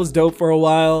 so that was dope for a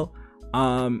while.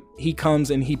 He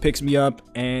comes and he picks me up,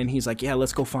 and he's like, yeah,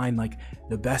 let's go find like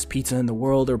the best pizza in the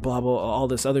world or blah, blah, all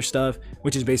this other stuff,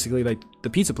 which is basically like the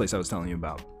pizza place I was telling you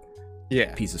about.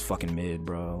 Yeah. Pizza's fucking mid,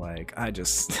 bro. Like, I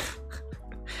just,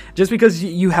 just because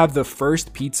you have the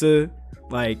first pizza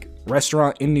like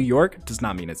restaurant in New York does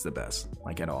not mean it's the best,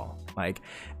 like at all. Like,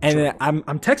 and then I'm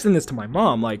texting this to my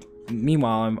mom. Like,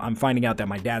 meanwhile, I'm finding out that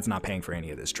my dad's not paying for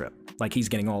any of this trip. Like, he's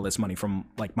getting all this money from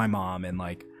like my mom and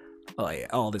like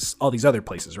all these other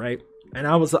places, right? And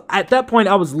I was at that point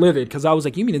I was livid because I was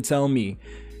like, you mean to tell me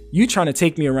you trying to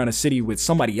take me around a city with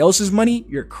somebody else's money?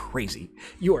 You're crazy.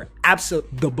 You are absolute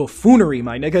the buffoonery,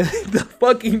 my nigga. The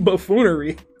fucking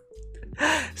buffoonery.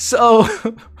 So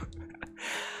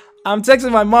I'm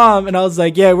texting my mom, and I was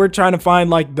like, yeah, we're trying to find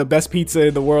like the best pizza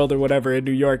in the world or whatever in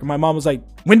New York. And my mom was like,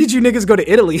 when did you niggas go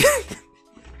to Italy?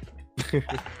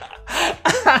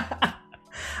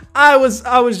 I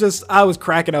was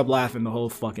cracking up laughing the whole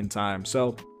fucking time.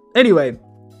 So anyway,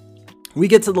 we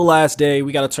get to the last day.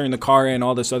 We got to turn the car in,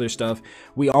 all this other stuff.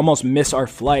 We almost miss our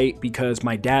flight because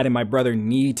my dad and my brother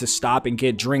need to stop and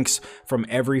get drinks from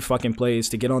every fucking place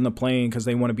to get on the plane because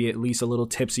they want to be at least a little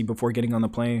tipsy before getting on the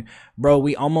plane. Bro,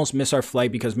 we almost miss our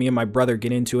flight because me and my brother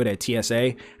get into it at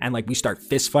TSA and like we start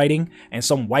fist fighting, and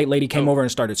some white lady came over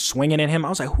and started swinging at him. I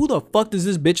was like, who the fuck does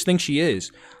this bitch think she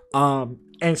is?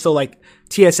 And so like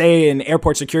TSA and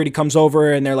airport security comes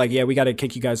over and they're like, yeah, we got to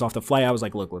kick you guys off the flight. I was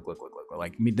like, look,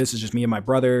 like this is just me and my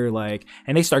brother. Like,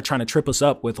 and they start trying to trip us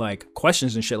up with like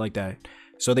questions and shit like that.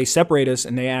 So they separate us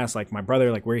and they ask like my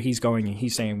brother like where he's going and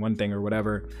he's saying one thing or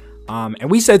whatever. And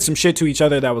we said some shit to each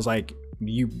other that was like,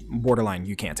 you borderline,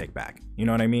 you can't take back. You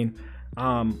know what I mean?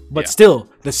 But still,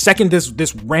 the second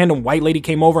this random white lady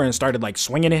came over and started like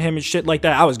swinging at him and shit like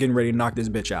that, I was getting ready to knock this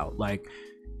bitch out. Like,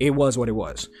 it was what it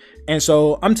was. And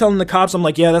so I'm telling the cops, I'm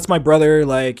like, yeah, that's my brother.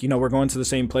 Like, you know, we're going to the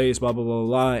same place, blah, blah, blah,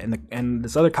 blah. And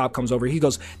this other cop comes over. He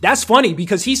goes, that's funny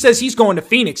because he says he's going to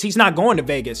Phoenix. He's not going to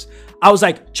Vegas. I was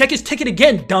like, check his ticket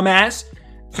again, dumbass.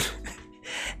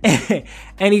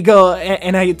 and he go,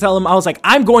 and I tell him, I was like,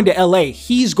 I'm going to LA.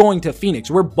 He's going to Phoenix.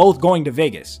 We're both going to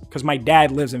Vegas because my dad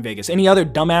lives in Vegas. Any other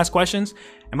dumbass questions?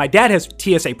 And my dad has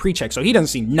TSA pre-check, so he doesn't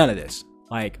see none of this,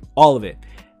 like all of it.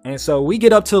 And so we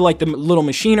get up to like the little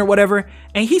machine or whatever,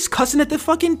 and he's cussing at the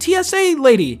fucking TSA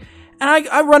lady. And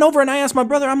I run over and I ask my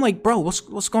brother, I'm like, bro,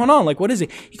 what's going on? Like, what is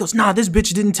it? He goes, nah, this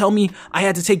bitch didn't tell me I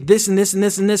had to take this and this and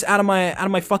this and this out of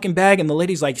my fucking bag. And the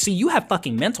lady's like, see, you have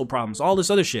fucking mental problems, all this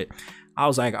other shit. I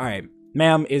was like, all right,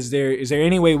 ma'am, is there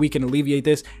any way we can alleviate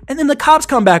this? And then the cops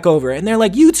come back over and they're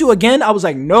like, you two again? I was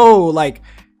like, no, like,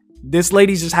 this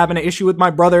lady's just having an issue with my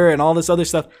brother and all this other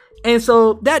stuff. And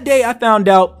so that day I found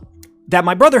out that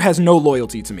my brother has no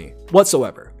loyalty to me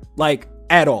whatsoever, like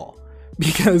at all.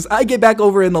 Because I get back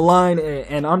over in the line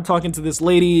and I'm talking to this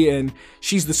lady and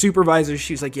she's the supervisor.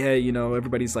 She's like, yeah, you know,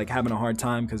 everybody's like having a hard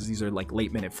time because these are like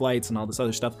late minute flights and all this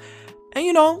other stuff. And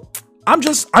you know, I'm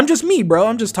just me, bro.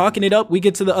 I'm just talking it up. We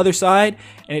get to the other side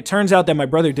and it turns out that my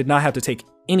brother did not have to take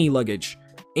any luggage,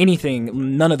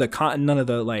 anything, none of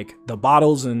the like the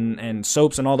bottles and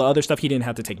soaps and all the other stuff. He didn't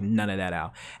have to take none of that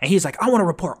out. And he's like, I want to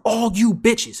report all you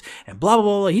bitches and blah, blah,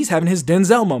 blah, blah. He's having his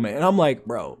Denzel moment. And I'm like,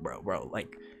 bro,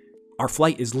 like, our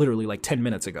flight is literally like 10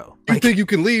 minutes ago. Like, you think you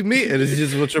can leave me? And it's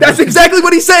just what that's exactly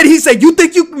what he said. He said, you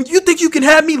think you can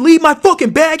have me leave my fucking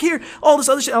bag here? All this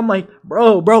other shit. I'm like,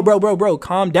 bro,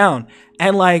 calm down.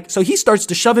 And like, so he starts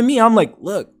to shoving me. I'm like,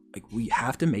 look, like we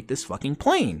have to make this fucking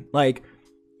plane. Like,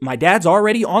 my dad's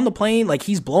already on the plane. Like,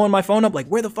 he's blowing my phone up. Like,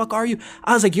 where the fuck are you?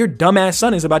 I was like, your dumbass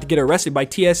son is about to get arrested by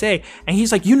TSA. And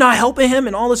he's like, you not helping him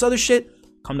and all this other shit.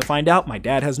 Come to find out, my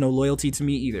dad has no loyalty to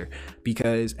me either,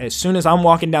 because as soon as I'm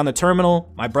walking down the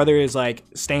terminal, my brother is like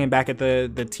staying back at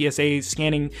the TSA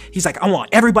scanning. He's like, I want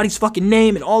everybody's fucking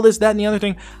name and all this, that, and the other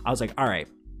thing. I was like, all right,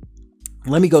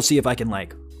 let me go see if I can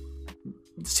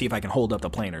hold up the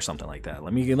plane or something like that.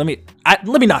 Let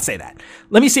me not say that.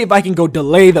 Let me see if I can go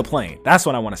delay the plane. That's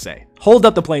what I want to say. Hold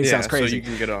up the plane sounds crazy. So you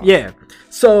can get off. Yeah.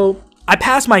 So I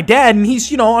passed my dad and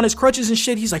he's, you know, on his crutches and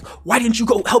shit. He's like, why didn't you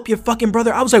go help your fucking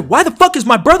brother? I was like, why the fuck is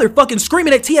my brother fucking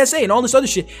screaming at TSA and all this other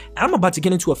shit? And I'm about to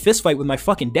get into a fist fight with my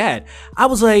fucking dad. I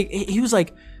was like, he was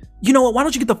like, you know what? Why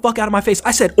don't you get the fuck out of my face?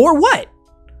 I said, or what?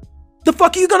 The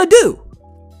fuck are you gonna do?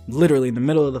 Literally in the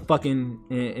middle of the fucking,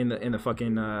 in the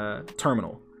fucking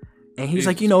terminal. And he's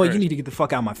like, you know what? You need to get the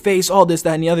fuck out of my face. All this,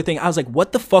 that, and the other thing. I was like,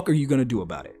 what the fuck are you gonna do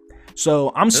about it?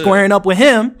 So I'm squaring up with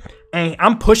him and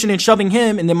I'm pushing and shoving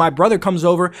him. And then my brother comes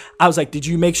over. I was like, did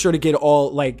you make sure to get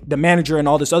all like the manager and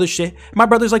all this other shit? My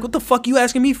brother's like, what the fuck you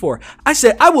asking me for? I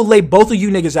said, I will lay both of you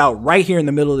niggas out right here in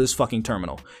the middle of this fucking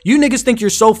terminal. You niggas think you're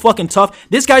so fucking tough.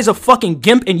 This guy's a fucking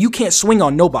gimp and you can't swing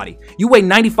on nobody. You weigh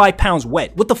 95 pounds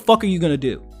wet. What the fuck are you gonna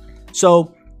do?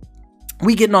 So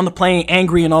we getting on the plane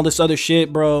angry and all this other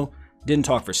shit, bro. Didn't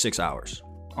talk for 6 hours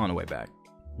on the way back.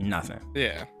 Nothing.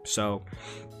 Yeah. So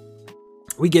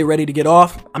we get ready to get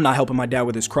off. I'm not helping my dad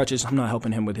with his crutches. I'm not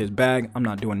helping him with his bag. I'm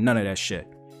not doing none of that shit.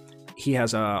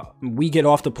 We get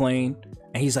off the plane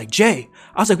and he's like, Jay.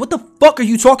 I was like, what the fuck are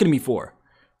you talking to me for?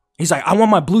 He's like, I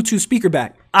want my Bluetooth speaker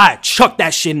back. I chucked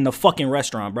that shit in the fucking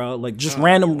restaurant, bro. Like just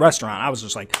random restaurant. I was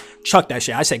just like, chuck that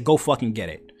shit. I said, go fucking get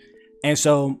it. And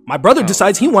so my brother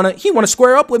decides he wanna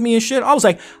square up with me and shit. I was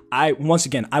like, I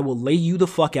will lay you the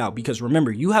fuck out because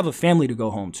remember, you have a family to go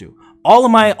home to. All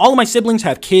of my siblings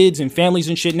have kids and families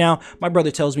and shit now. My brother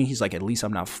tells me, he's like, at least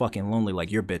I'm not fucking lonely like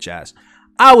your bitch ass.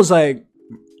 I was like,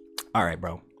 all right,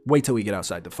 bro. Wait till we get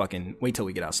outside.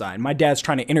 My dad's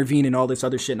trying to intervene in all this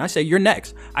other shit. And I say, you're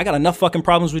next. I got enough fucking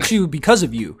problems with you because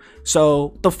of you.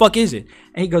 So the fuck is it?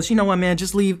 And he goes, you know what, man?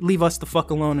 Just leave us the fuck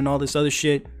alone and all this other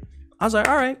shit. I was like,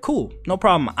 all right, cool. No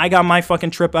problem. I got my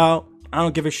fucking trip out. I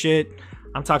don't give a shit.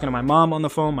 I'm talking to my mom on the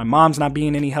phone. My mom's not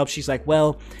being any help. She's like,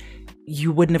 well,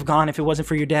 you wouldn't have gone if it wasn't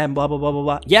for your dad, blah, blah, blah, blah,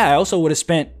 blah. Yeah, I also would have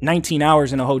spent 19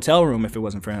 hours in a hotel room if it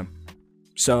wasn't for him.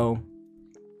 So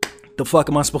the fuck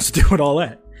am I supposed to do with all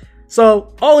that?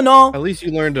 So all in all, at least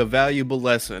you learned a valuable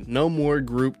lesson. No more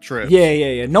group trips.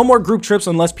 Yeah. No more group trips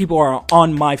unless people are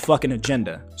on my fucking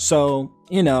agenda. So,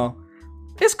 you know,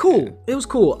 it's cool. It was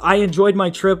cool. I enjoyed my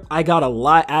trip. I got a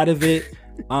lot out of it.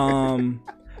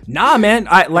 Nah, man.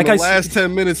 Last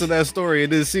 10 minutes of that story, it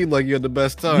didn't seem like you had the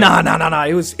best time. Nah.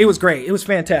 It was great. It was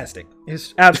fantastic.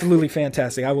 It's absolutely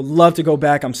fantastic. I would love to go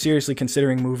back. I'm seriously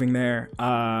considering moving there.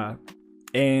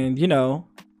 And you know,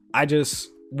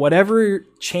 whatever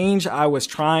change I was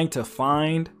trying to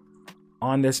find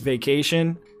on this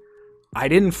vacation, I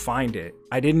didn't find it.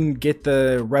 I didn't get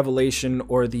the revelation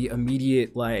or the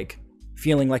immediate like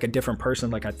feeling like a different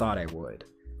person like I thought I would.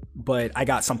 But I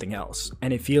got something else,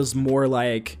 and it feels more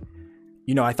like,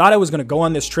 you know, I thought I was gonna go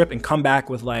on this trip and come back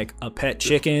with like a pet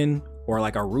chicken or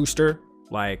like a rooster,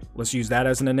 like let's use that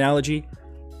as an analogy.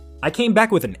 I came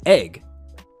back with an egg,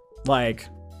 like,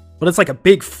 but it's like a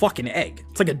big fucking egg.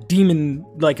 It's like a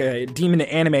demon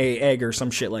anime egg or some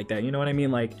shit like that. You know what I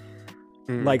mean? Like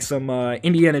some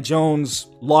Indiana Jones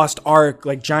Lost Ark,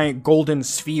 like giant golden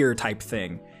sphere type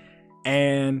thing,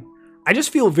 and I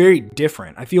just feel very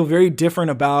different. I feel very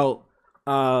different about,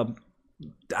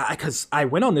 because I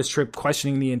went on this trip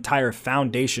questioning the entire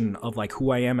foundation of like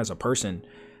who I am as a person,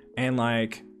 and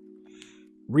like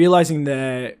realizing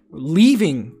that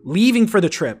leaving for the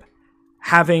trip,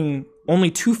 having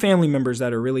only 2 family members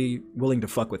that are really willing to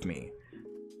fuck with me,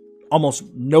 almost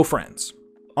no friends,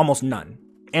 almost none.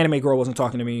 Anime girl wasn't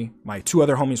talking to me. My 2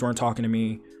 other homies weren't talking to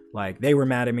me. Like they were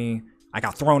mad at me. I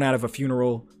got thrown out of a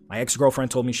funeral. My ex-girlfriend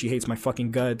told me she hates my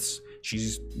fucking guts.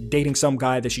 She's dating some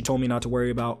guy that she told me not to worry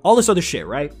about. All this other shit,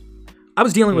 right? I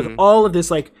was dealing with all of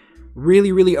this like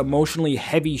really, really emotionally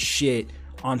heavy shit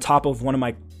on top of what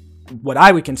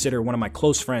I would consider one of my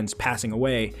close friends passing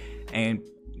away, and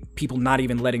people not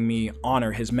even letting me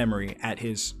honor his memory at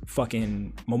his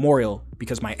fucking memorial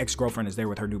because my ex-girlfriend is there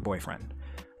with her new boyfriend.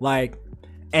 Like,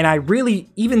 and I really,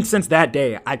 even since that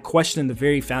day, I questioned the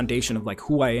very foundation of like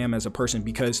who I am as a person,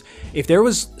 because if there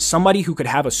was somebody who could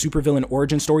have a supervillain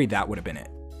origin story, that would have been it,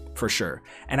 for sure.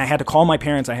 And I had to call my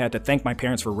parents. I had to thank my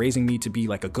parents for raising me to be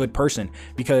like a good person,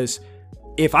 because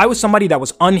if I was somebody that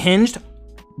was unhinged,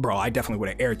 bro, I definitely would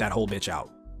have aired that whole bitch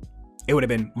out. It would have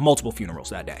been multiple funerals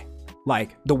that day.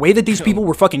 Like the way that these people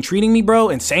were fucking treating me, bro,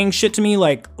 and saying shit to me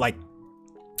like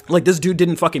this dude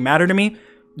didn't fucking matter to me.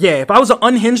 Yeah, if I was an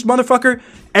unhinged motherfucker,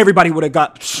 everybody would have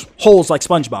got holes like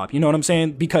SpongeBob. You know what I'm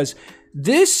saying? Because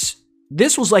this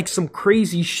was like some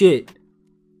crazy shit,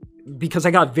 because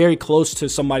I got very close to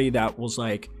somebody that was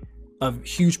like a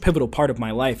huge pivotal part of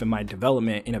my life and my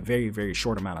development in a very, very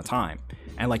short amount of time.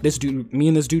 And like me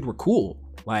and this dude were cool.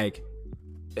 Like,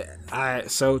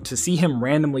 so to see him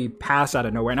randomly pass out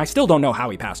of nowhere, and I still don't know how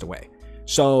he passed away.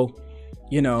 So,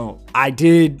 you know, I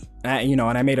did, and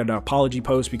I made an apology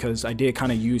post because I did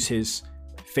kind of use his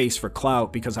face for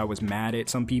clout because I was mad at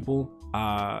some people.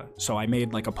 So I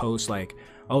made like a post like,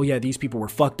 oh yeah, these people were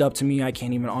fucked up to me. I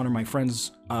can't even honor my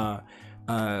friend's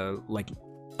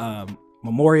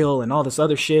memorial and all this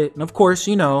other shit. And of course,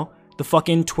 you know, the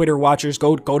fucking Twitter watchers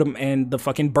go to, and the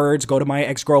fucking birds go to my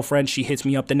ex-girlfriend. She hits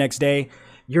me up the next day.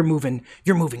 You're moving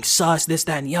sus, this,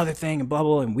 that, and the other thing, and blah,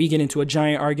 blah, and we get into a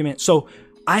giant argument. So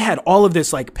I had all of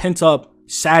this like pent up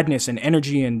sadness and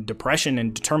energy and depression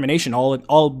and determination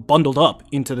all bundled up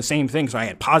into the same thing. So I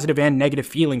had positive and negative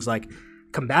feelings like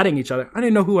combating each other. I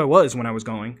didn't know who I was when I was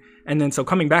going. And then so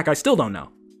coming back, I still don't know.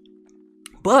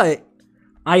 But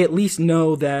I at least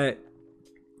know that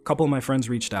a couple of my friends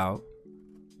reached out.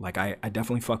 Like I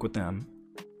definitely fuck with them.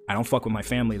 I don't fuck with my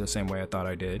family the same way I thought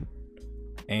I did.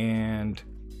 And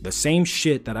the same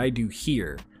shit that I do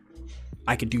here,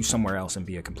 I could do somewhere else and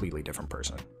be a completely different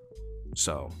person.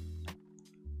 So,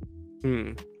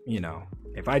 you know,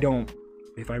 if I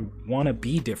want to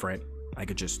be different, I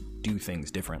could just do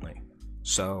things differently.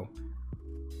 So,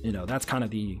 you know, that's kind of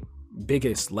the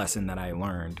biggest lesson that I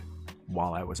learned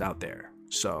while I was out there.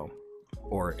 So,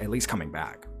 or at least coming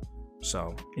back.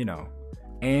 So, you know,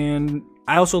 and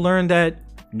I also learned that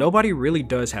nobody really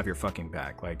does have your fucking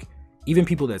back. Like, even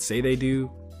people that say they do,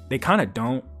 they kind of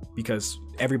don't, because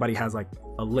everybody has like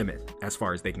a limit as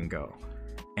far as they can go.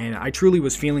 And I truly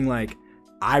was feeling like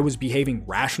I was behaving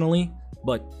rationally,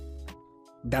 but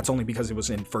that's only because it was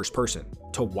in first person.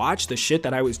 To watch the shit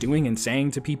that I was doing and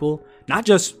saying to people, not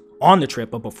just on the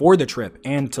trip, but before the trip,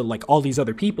 and to like all these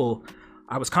other people,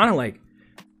 I was kind of like,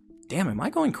 damn, am I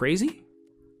going crazy?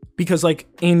 Because like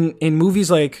in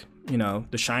movies like, you know,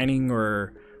 The Shining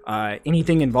or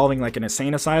anything involving like an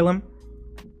insane asylum,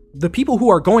 the people who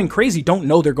are going crazy don't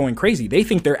know they're going crazy. They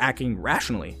think they're acting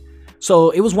rationally.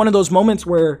 So it was one of those moments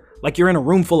where like you're in a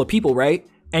room full of people, right?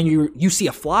 And you see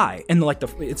a fly and like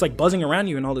it's like buzzing around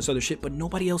you and all this other shit, but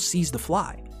nobody else sees the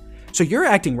fly. So you're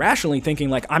acting rationally thinking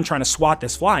like, I'm trying to swat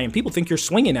this fly, and people think you're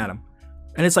swinging at them.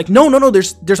 And it's like, no,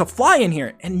 there's a fly in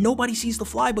here, and nobody sees the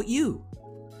fly but you.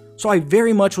 So I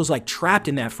very much was like trapped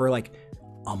in that for like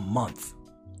a month.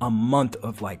 a month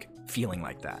of like feeling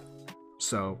like that.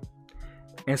 So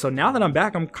now that I'm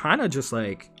back, I'm kind of just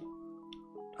like,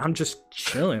 I'm just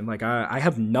chilling. Like I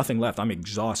have nothing left. I'm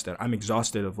exhausted. I'm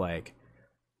exhausted of like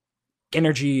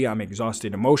energy. I'm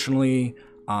exhausted emotionally.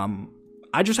 I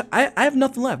have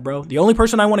nothing left, bro. The only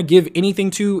person I want to give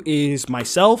anything to is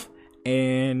myself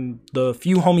and the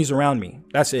few homies around me.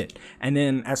 That's it. And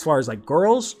then as far as like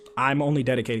girls, I'm only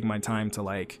dedicating my time to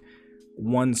like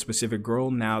one specific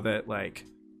girl now that like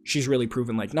she's really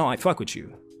proven like, no, I fuck with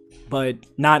you, but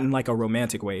not in like a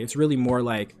romantic way. It's really more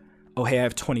like, oh, hey, I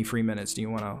have 20 free minutes. Do you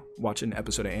want to watch an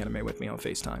episode of anime with me on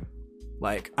FaceTime?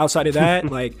 Like outside of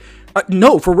that, like,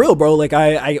 no, for real, bro. Like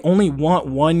I only want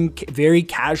one very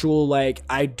casual, like,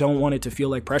 I don't want it to feel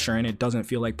like pressure, and it doesn't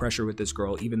feel like pressure with this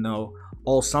girl, even though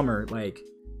all summer, like,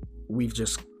 we've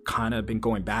just kind of been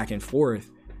going back and forth.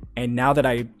 And now that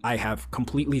I have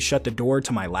completely shut the door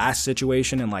to my last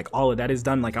situation and like all of that is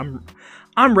done, like I'm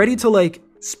ready to like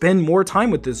spend more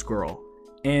time with this girl.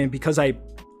 And because I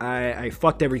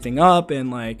fucked everything up, and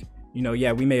like, you know,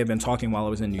 yeah, we may have been talking while I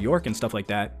was in New York and stuff like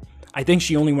that. I think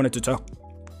she only wanted to talk.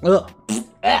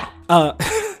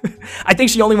 I think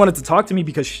she only wanted to talk to me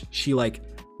because she like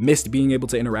missed being able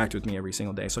to interact with me every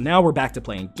single day. So now we're back to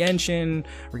playing Genshin.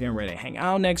 We're getting ready to hang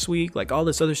out next week. Like all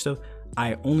this other stuff.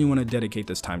 I only want to dedicate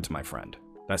this time to my friend.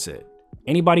 That's it.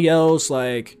 Anybody else,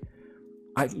 like,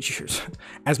 as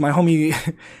my homie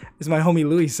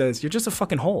Louis says, you're just a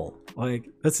fucking hole. Like,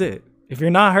 that's it. If you're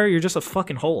not her, you're just a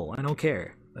fucking hole. I don't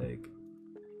care. Like,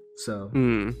 so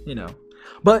you know.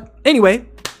 But anyway,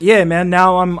 yeah, man.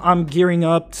 Now I'm gearing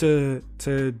up to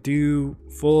do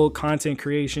full content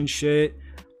creation shit.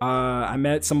 I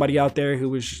met somebody out there who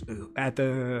was at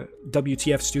the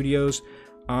WTF Studios.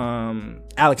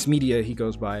 Alex Media, he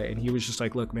goes by, and he was just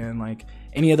like, look, man, like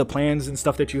any of the plans and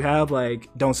stuff that you have, like,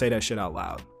 don't say that shit out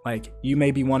loud. Like, you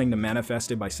may be wanting to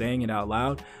manifest it by saying it out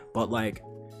loud, but like,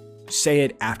 say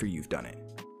it after you've done it.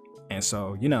 And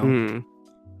so, you know,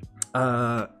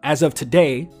 as of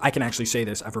today, I can actually say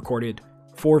this. I've recorded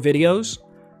 4 videos,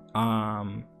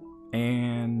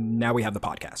 and now we have the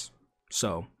podcast.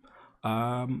 So,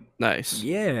 nice.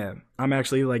 Yeah, I'm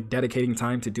actually like dedicating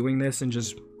time to doing this and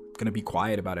just gonna be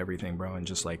quiet about everything, bro, and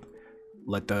just like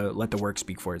let the work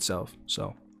speak for itself.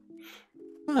 So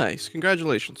nice.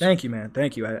 Congratulations. Thank you, man.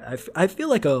 Thank you. I feel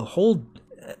like a whole,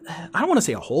 I don't want to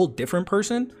say a whole different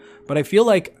person, but I feel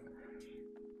like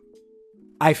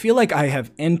I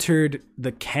have entered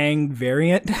the Kang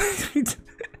variant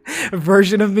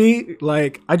version of me.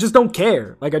 Like, I just don't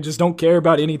care. Like, I just don't care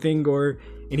about anything or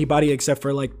anybody except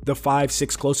for like the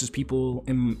 5-6 closest people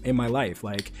in my life.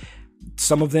 Like,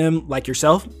 some of them, like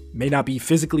yourself, may not be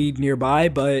physically nearby,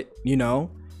 but you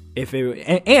know, if it,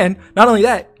 and not only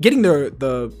that, getting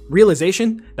the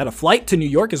realization that a flight to New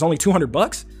York is only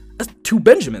 $200, that's 2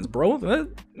 Benjamins, bro.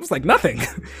 It's like nothing.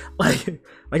 like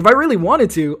if I really wanted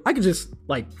to, I could just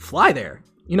like fly there.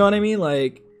 You know what I mean?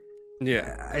 Like,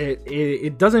 yeah,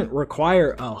 it doesn't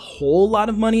require a whole lot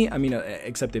of money. I mean,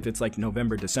 except if it's like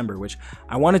November, December, which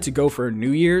I wanted to go for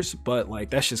New Year's, but like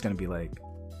that's just gonna be like,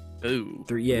 ooh,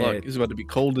 3, yeah, look, it's about to be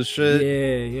cold as shit.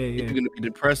 Yeah. You're gonna be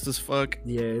depressed as fuck.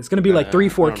 Yeah, it's gonna be like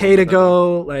 3-4K to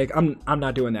go. Like, I'm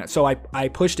not doing that. So I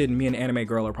pushed it, and me and Anime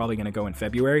Girl are probably gonna go in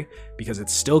February because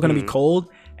it's still gonna be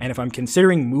cold. And if I'm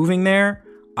considering moving there,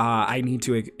 I need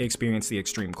to experience the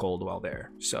extreme cold while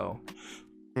there. So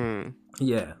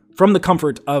yeah, from the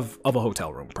comfort of a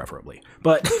hotel room, preferably.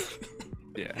 But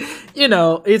yeah, you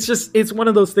know, it's one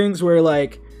of those things where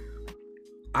like,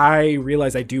 I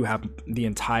realize I do have the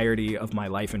entirety of my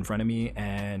life in front of me.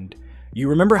 And you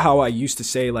remember how I used to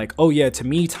say like, oh yeah, to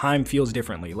me, time feels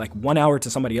differently. Like 1 hour to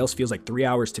somebody else feels like 3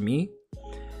 hours to me.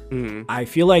 I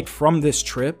feel like from this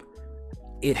trip,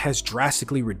 it has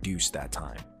drastically reduced that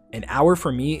time. An hour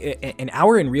for me, an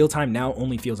hour in real time now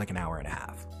only feels like an hour and a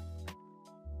half.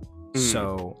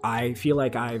 So I feel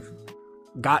like I've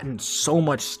gotten so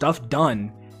much stuff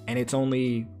done, and it's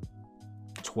only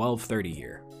 12:30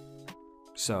 here.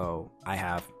 So I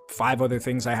have 5 other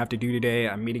things I have to do today.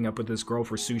 I'm meeting up with this girl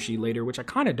for sushi later, which I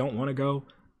kind of don't want to go,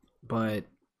 but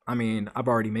I mean, I've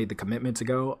already made the commitment to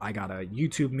go. I got a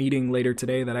YouTube meeting later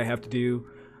today that I have to do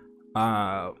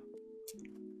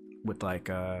with like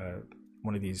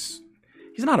one of these.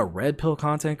 He's not a red pill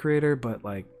content creator, but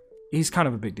like he's kind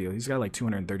of a big deal. He's got like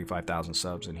 235,000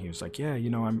 subs, and he was like, yeah, you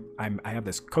know, I have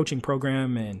this coaching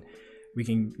program, and we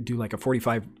can do like a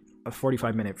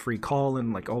 45-minute free call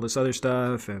and like all this other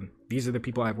stuff, and these are the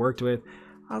people I've worked with.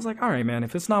 I was like, all right, man,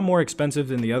 if it's not more expensive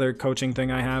than the other coaching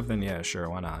thing I have, then yeah, sure,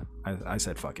 why not? I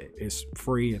said, fuck it. It's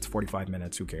free. It's 45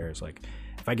 minutes. Who cares? Like,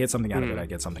 if I get something out of it, I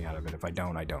get something out of it. If I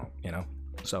don't, I don't, you know?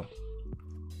 So,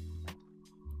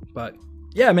 But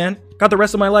yeah, man, got the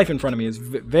rest of my life in front of me. It's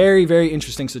very, very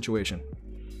interesting situation.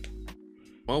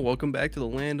 Well, welcome back to the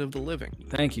land of the living.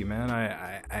 Thank you, man.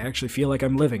 I actually feel like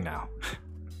I'm living now.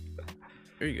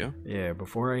 There you go. Yeah,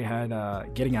 before I had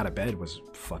getting out of bed was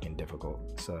fucking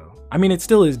difficult. So I mean, it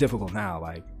still is difficult now.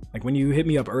 Like when you hit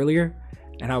me up earlier,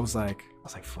 and I was like,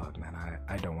 fuck, man,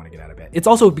 I don't want to get out of bed. It's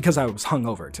also because I was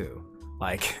hungover too.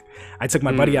 Like I took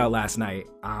my buddy out last night,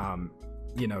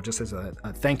 you know, just as a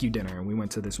thank you dinner, and we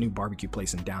went to this new barbecue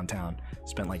place in downtown.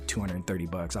 Spent like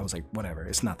 $230. I was like, whatever,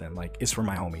 it's nothing. Like it's for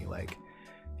my homie. Like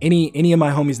any of my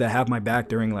homies that have my back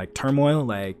during like turmoil,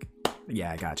 like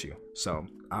yeah, I got you. So.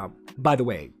 By the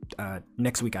way,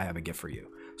 next week I have a gift for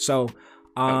you. So,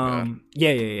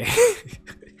 yeah.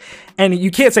 And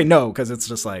you can't say no because it's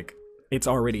just like it's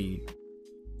already,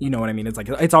 you know what I mean? It's like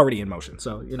it's already in motion.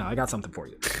 So, you know, I got something for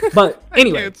you. But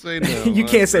anyway, Can't say no. you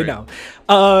can't say no.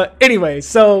 Anyway,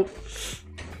 so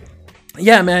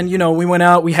yeah, man, you know, we went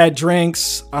out, we had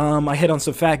drinks. I hit on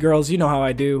some fat girls. You know how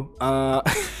I do.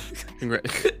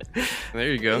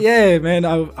 There you go. Yeah, man,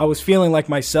 I was feeling like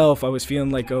myself. I was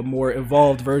feeling like a more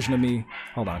evolved version of me.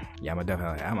 Hold on. Yeah, I'm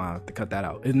gonna have to cut that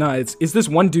out. No, it's this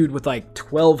one dude with like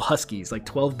 12 huskies, like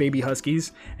 12 baby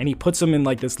huskies, and he puts them in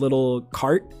like this little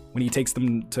cart when he takes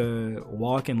them to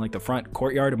walk in like the front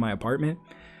courtyard of my apartment.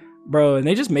 Bro, and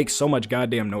they just make so much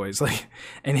goddamn noise. Like,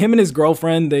 and him and his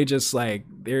girlfriend, they just like,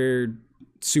 they're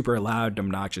super loud,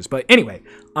 obnoxious. But anyway,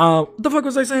 what the fuck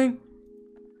was I saying?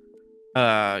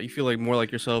 You feel like more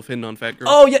like yourself hitting on fat girls?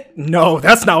 Oh yeah, no,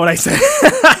 that's not what I said.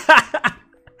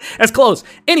 That's close.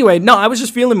 Anyway, no, I was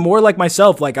just feeling more like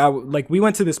myself. Like we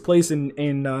went to this place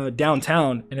in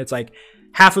downtown, and it's like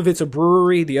half of it's a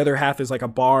brewery, the other half is like a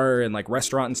bar and like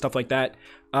restaurant and stuff like that.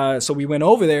 So we went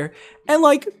over there, and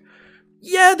like,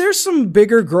 yeah, there's some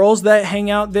bigger girls that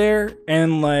hang out there,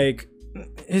 and like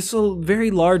it's a very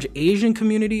large Asian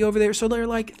community over there. So they're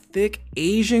like thick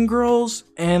Asian girls,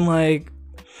 and like,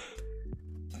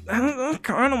 I don't know,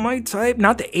 kind of my type.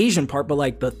 Not the Asian part, but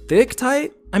like the thick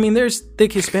type. I mean, there's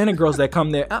thick Hispanic girls that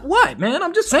come there. What, man?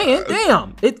 I'm just saying.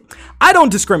 Damn. I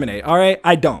don't discriminate, all right?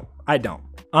 I don't.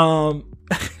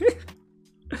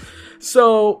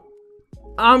 So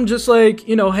I'm just like,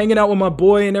 you know, hanging out with my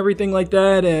boy and everything like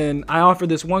that. And I offered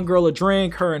this one girl a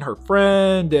drink, her and her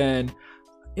friend. And,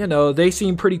 you know, they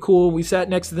seemed pretty cool. We sat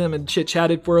next to them and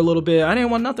chit-chatted for a little bit. I didn't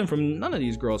want nothing from none of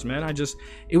these girls, man.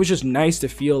 It was just nice to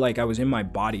feel like I was in my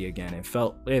body again. It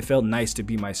felt nice to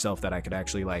be myself, that I could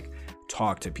actually like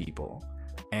talk to people.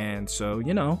 And so,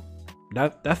 you know,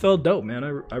 that felt dope, man.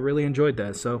 I really enjoyed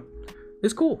that. So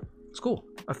it's cool.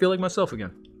 I feel like myself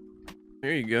again.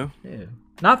 There you go. Yeah.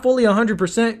 Not fully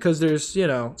 100% because there's, you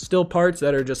know, still parts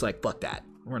that are just like, fuck that.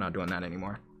 We're not doing that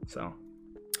anymore. So,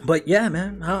 but yeah,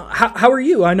 man. How are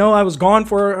you? I know I was gone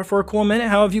for a cool minute.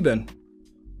 How have you been?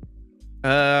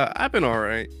 I've been all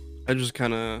right.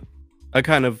 I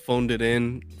kind of phoned it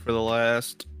in for the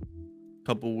last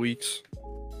couple weeks,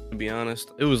 to be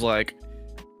honest. It was like,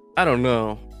 I don't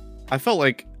know. I felt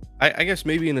like, I guess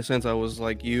maybe in a sense I was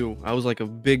like you. I was like a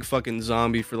big fucking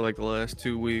zombie for like the last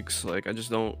 2 weeks. Like I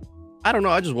don't know.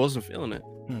 I just wasn't feeling it.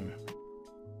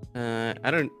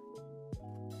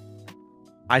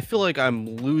 I feel like I'm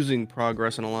losing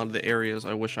progress in a lot of the areas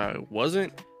I wish I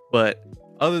wasn't. But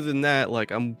other than that,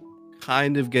 like I'm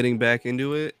kind of getting back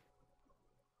into it.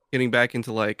 Getting back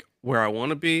into like where I want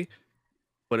to be.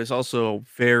 But it's also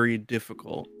very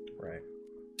difficult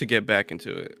to get back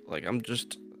into it. Like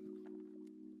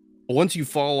once you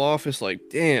fall off, it's like,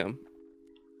 damn,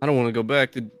 I don't want to go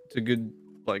back to good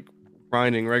like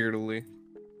grinding regularly.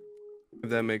 If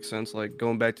that makes sense, like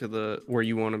going back to where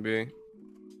you want to be.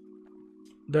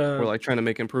 Or like trying to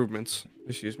make improvements.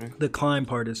 Excuse me. The climb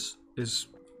part is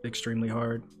extremely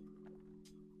hard.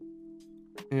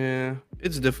 Yeah,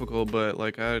 it's difficult, but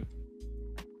like I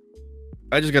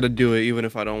just got to do it even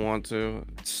if I don't want to.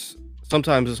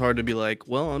 Sometimes it's hard to be like,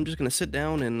 well, I'm just gonna sit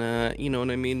down and you know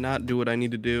what I mean, not do what I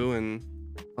need to do, and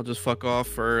I'll just fuck off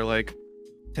for like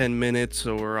 10 minutes,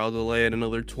 or I'll delay it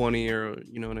another 20, or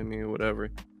you know what I mean, or whatever.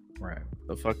 Right.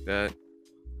 So fuck that.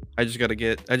 I gotta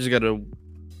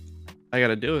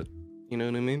do it. You know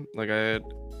what I mean? Like I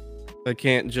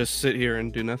can't just sit here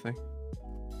and do nothing.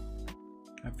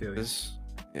 I feel you.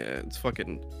 It's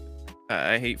fucking.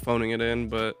 I hate phoning it in,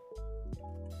 but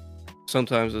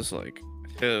sometimes it's like,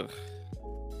 ugh.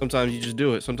 Sometimes you just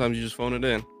do it. Sometimes you just phone it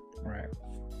in. Right.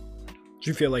 Do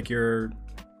you feel like you're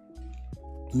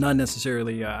not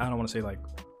necessarily, I don't want to say like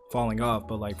falling off,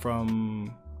 but like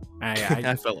from...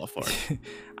 I fell off hard.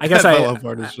 I guess I fell off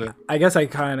hard as shit. I guess I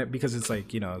kind of, because it's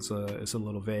like, you know, it's a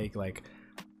little vague. Like,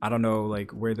 I don't know, like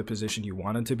where the position you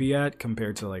wanted to be at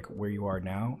compared to like where you are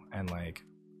now. And like,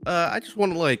 I just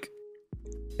want to like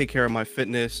take care of my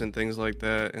fitness and things like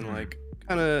that, and like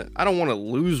kind of I don't want to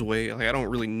lose weight. Like I don't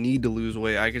really need to lose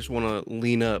weight. I just want to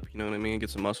lean up. You know what I mean? Get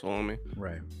some muscle on me.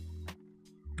 Right.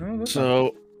 Oh, that's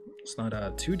So it's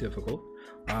not too difficult.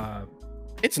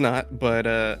 it's not,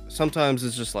 but sometimes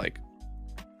it's just like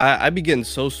I be getting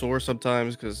so sore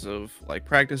sometimes because of like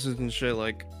practices and shit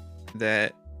like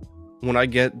that. When I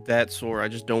get that sore, I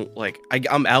just don't like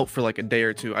I'm out for like a day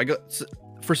or two. I go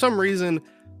for some reason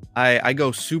I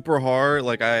go super hard,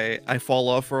 like I fall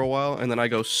off for a while, and then I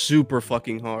go super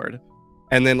fucking hard,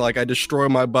 and then like I destroy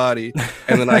my body,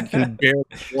 and then I can barely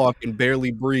walk and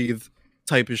barely breathe,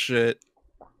 type of shit,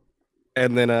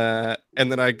 and then I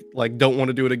like don't want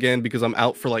to do it again because I'm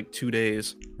out for like 2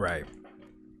 days, Right.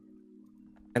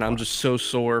 and I'm just so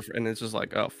sore, and it's just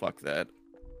like, oh fuck that,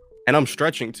 and I'm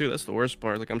stretching too. That's the worst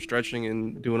part. Like I'm stretching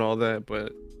and doing all that,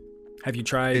 but Have you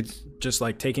tried it's just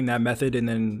like taking that method and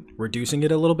then reducing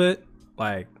it a little bit?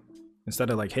 Like instead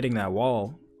of like hitting that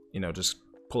wall, just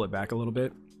pull it back a little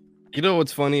bit. you know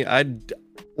what's funny?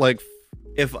 Like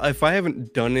if I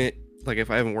haven't done it, like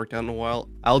if I haven't worked out in a while,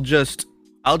 I'll just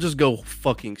go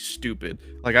fucking stupid.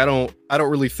 Like I don't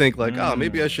really think like, oh,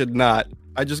 maybe I should not.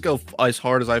 I just go as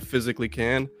hard as I physically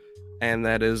can, and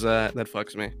that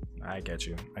fucks me. I get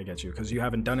you because you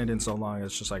haven't done it in so long.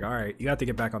 It's just like, all right, you have to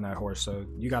get back on that horse, so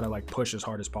you got to like push as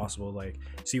hard as possible, like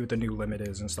see what the new limit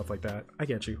is and stuff like that. I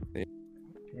get you.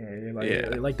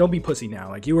 Yeah, like don't be pussy now.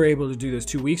 Like you were able to do this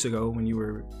 2 weeks ago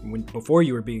before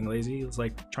you were being lazy. It's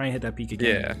like try and hit that peak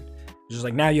again. Yeah. It's just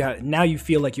like now you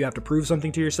feel like you have to prove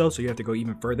something to yourself, so you have to go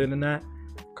even further than that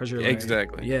because you're like,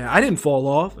 Exactly. yeah, I didn't fall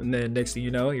off, and then next thing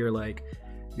you know, you're like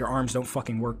your arms don't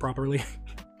fucking work properly.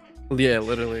 Yeah,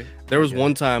 literally. There was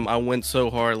one time I went so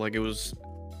hard, like it was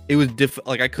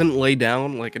like I couldn't lay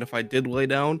down, like, and if I did lay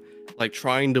down, like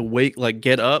trying to wake, like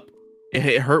get up,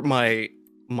 it hurt my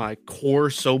core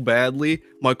so badly.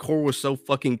 My core was so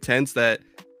fucking tense that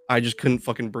I just couldn't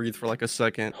fucking breathe for like a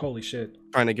second. Holy shit.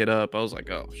 Trying to get up, I was like,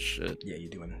 oh shit. Yeah, you're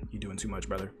doing too much,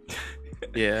 brother.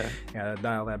 Yeah. Gotta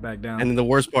dial that back down. And the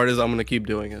worst part is I'm gonna keep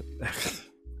doing it.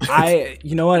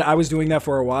 You know what? I was doing that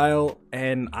for a while,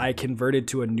 and I converted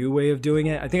to a new way of doing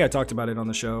it. I think I talked about it on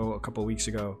the show a couple of weeks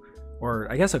ago,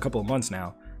 or I guess a couple of months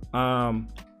now,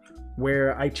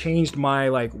 where I changed my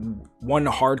like one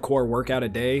hardcore workout a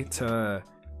day to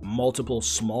multiple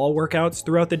small workouts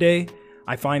throughout the day.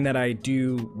 I find that I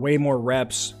do way more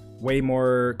reps, way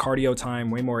more cardio time,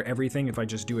 way more everything if I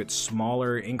just do it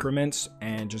smaller increments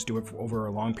and just do it over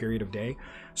a long period of day.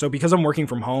 So because I'm working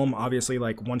from home, obviously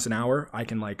like once an hour, I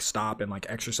can like stop and like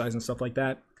exercise and stuff like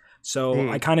that. So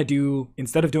I kind of do,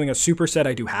 instead of doing a superset,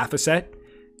 I do half a set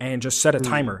and just set a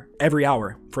timer every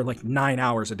hour for like 9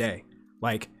 hours a day.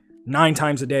 Like 9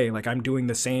 times a day, like I'm doing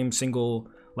the same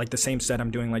set.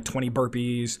 I'm doing like 20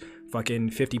 burpees, fucking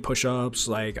 50 push-ups.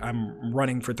 Like I'm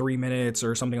running for 3 minutes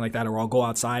or something like that, or I'll go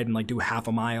outside and like do half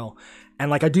a mile.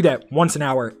 And like I do that once an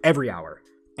hour, every hour.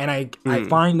 And I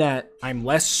find that I'm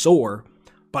less sore,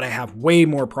 but I have way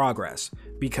more progress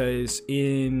because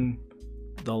in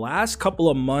the last couple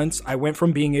of months, I went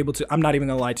from being able to, I'm not even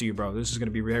gonna lie to you, bro. This is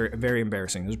gonna be very, very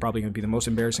embarrassing. This is probably gonna be the most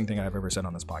embarrassing thing I've ever said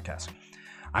on this podcast.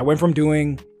 I went from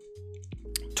doing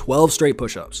 12 straight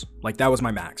push-ups. Like that was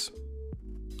my max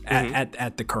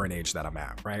at the current age that I'm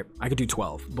at, right? I could do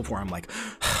 12 before I'm like,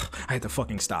 I had to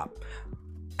fucking stop.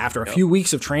 After a few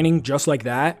weeks of training just like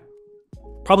that,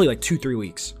 probably like 2-3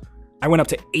 weeks, I went up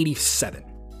to 87.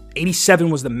 87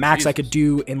 was the max I could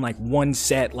do in like one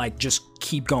set, like just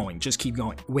keep going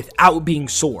without being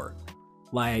sore.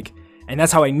 Like, and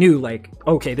that's how I knew like,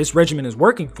 okay, this regimen is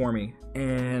working for me.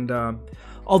 And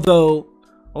although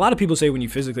a lot of people say when you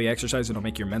physically exercise, it'll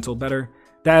make your mental better.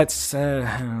 That's,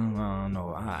 I don't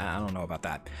know about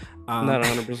that. Not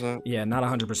 100%. Yeah, not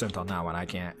 100% on that one. I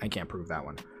can't prove that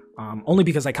one. Only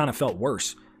because I kind of felt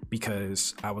worse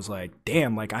because I was like,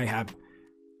 damn, like I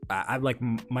like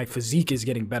my physique is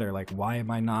getting better. Like, why am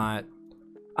I not?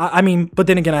 I mean, but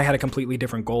then again, I had a completely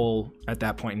different goal at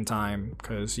that point in time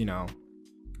because,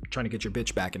 trying to get your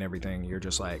bitch back and everything. You're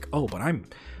just like, oh, but I'm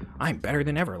better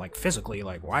than ever. Like physically,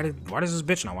 like why does this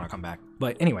bitch not want to come back?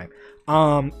 But anyway,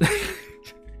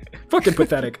 fucking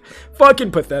pathetic.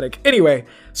 Anyway,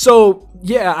 so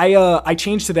yeah, I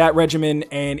changed to that regimen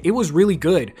and it was really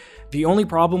good. The only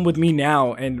problem with me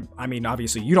now, and I mean,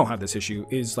 obviously you don't have this issue,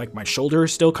 is like my shoulder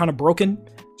is still kind of broken.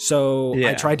 So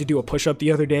I tried to do a push-up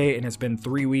the other day and it's been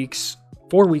 4 weeks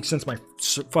since my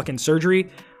fucking surgery.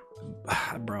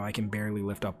 Bro, I can barely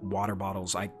lift up water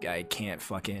bottles. I can't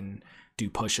fucking do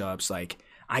push-ups. Like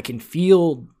I can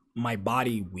feel my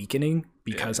body weakening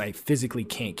because I physically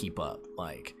can't keep up.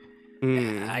 Like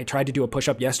I tried to do a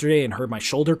push-up yesterday and heard my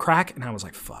shoulder crack, and I was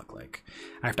like, fuck, like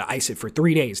I have to ice it for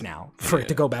 3 days now for it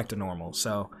to go back to normal.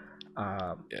 So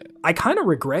I kind of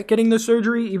regret getting the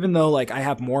surgery, even though like I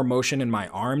have more motion in my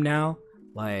arm now.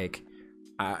 Like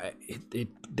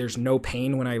there's no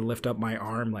pain when I lift up my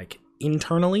arm like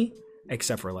internally,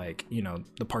 except for like, you know,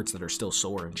 the parts that are still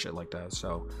sore and shit like that.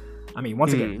 So I mean,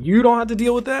 once again, you don't have to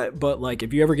deal with that, but like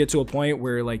if you ever get to a point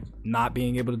where like not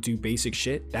being able to do basic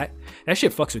shit, that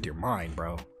shit fucks with your mind,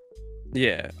 bro.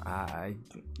 Yeah. I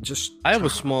have a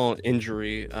small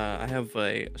injury. I have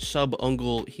a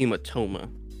subungual hematoma.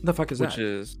 What the fuck is that? Which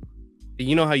is,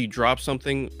 you know how you drop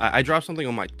something? I dropped something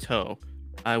on my toe.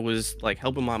 I was like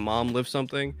helping my mom lift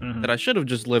something that I should have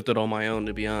just lifted on my own,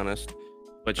 to be honest.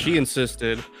 But she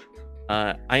insisted.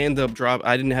 I ended up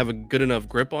I didn't have a good enough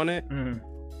grip on it.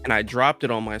 And I dropped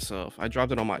it on myself. I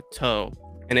dropped it on my toe,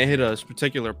 and it hit a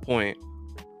particular point,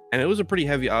 and it was a pretty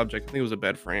heavy object. I think it was a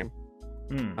bed frame.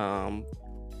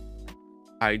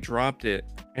 I dropped it,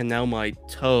 and now my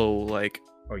toe, like,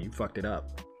 oh, you fucked it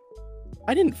up.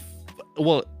 I didn't.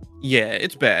 Well, yeah,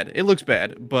 it's bad. It looks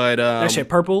bad, but that shit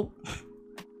purple.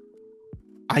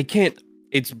 I can't.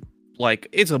 It's like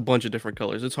it's a bunch of different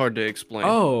colors. It's hard to explain.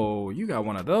 Oh, you got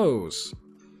one of those.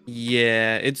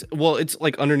 Yeah, it's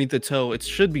like underneath the toe. It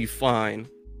should be fine.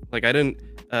 Like I didn't.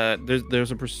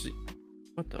 There's a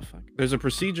what the fuck? There's a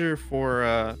procedure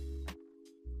for.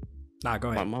 Nah, go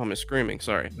ahead. My mom is screaming.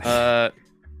 Sorry.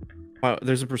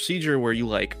 There's a procedure where you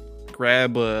like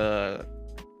grab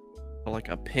like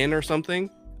a pin or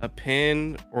something, a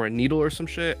pin or a needle or some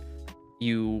shit.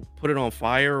 You put it on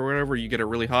fire or whatever. You get it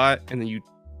really hot, and then you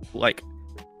like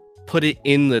put it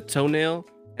in the toenail,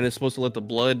 and it's supposed to let the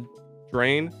blood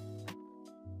drain.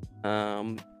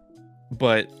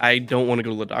 But I don't want to go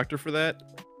to the doctor for that.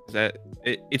 That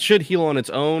it should heal on its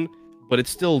own, but it's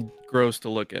still gross to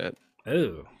look at.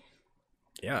 Ew.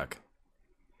 Yuck.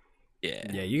 Yeah.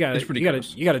 Yeah, you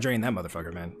gotta drain that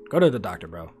motherfucker, man. Go to the doctor,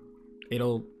 bro.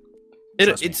 The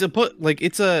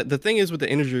thing is with the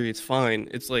injury, it's fine.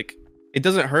 It's like it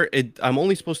doesn't hurt. I'm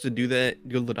only supposed to do that,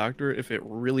 go to the doctor if it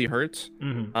really hurts.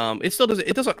 It still doesn't.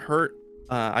 It doesn't hurt.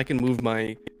 I can move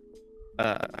my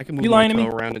my toe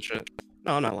around and shit.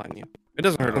 No, I'm not lying to you. It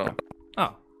doesn't hurt at all.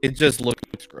 Oh. It just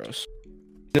looks gross.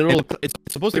 It's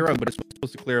supposed to clear up, but it's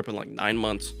supposed to clear up in like 9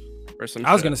 months or something.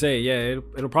 I was gonna say, yeah,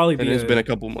 it'll probably be. It's been a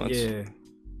couple months. Yeah,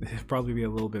 it'd probably be a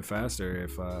little bit faster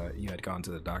if you had gone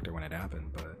to the doctor when it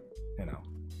happened, but you know.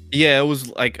 Yeah, it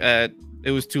was like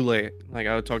it was too late. Like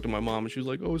I would talk to my mom, and she was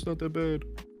like, "Oh, it's not that bad."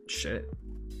 Shit.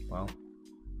 Well,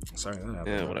 sorry that happened.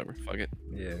 Yeah, whatever. Fuck it.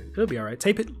 Yeah, it'll be all right.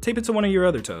 Tape it to one of your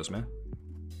other toes, man.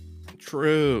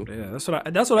 True. Yeah, that's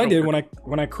what I did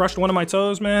when I crushed one of my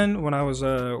toes, man. When I was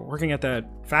working at that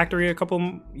factory a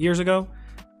couple years ago,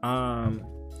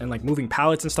 and like moving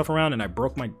pallets and stuff around, and I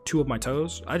broke 2 of my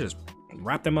toes. I just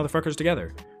wrapped them motherfuckers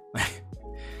together.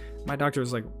 My doctor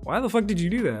was like, "Why the fuck did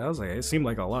you do that?" I was like, "It seemed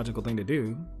like a logical thing to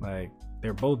do. Like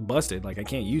they're both busted. Like I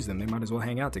can't use them. They might as well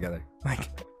hang out together." Like,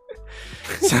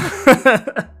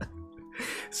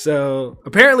 so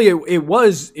apparently it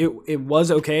was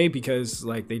okay because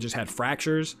like they just had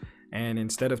fractures, and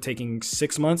instead of taking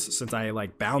 6 months, since I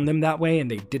like bound them that way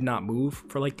and they did not move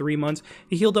for like 3 months,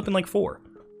 it healed up in like 4. It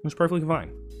was perfectly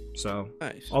fine. So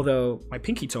nice. Although my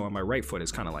pinky toe on my right foot is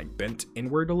kind of like bent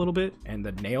inward a little bit and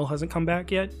the nail hasn't come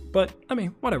back yet, but I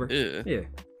mean, whatever. Yeah.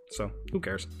 So who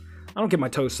cares? I don't get my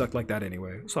toes sucked like that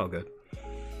anyway. It's all good.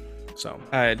 So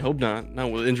I'd hope not.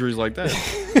 Not with injuries like that.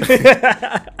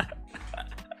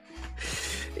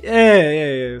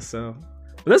 yeah. So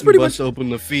but that's pretty much open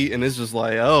the feet, and it's just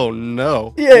like, oh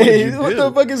no. Yeah, what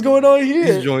the fuck is going on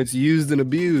here? These joints used and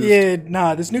abused. Yeah,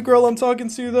 nah. This new girl I'm talking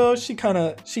to though, she kind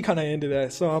of into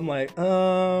that. So I'm like,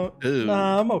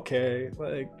 nah, I'm okay.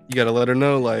 Like, you gotta let her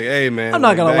know, like, hey man, I'm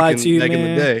not gonna lie to you, back man.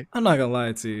 in the day. I'm not gonna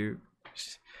lie to you.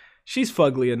 She's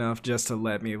fugly enough just to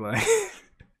let me like.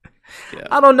 Yeah.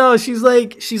 I don't know. She's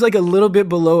like a little bit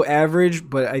below average,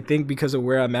 but I think because of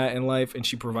where I'm at in life, and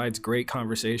she provides great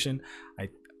conversation,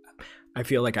 I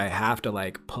feel like I have to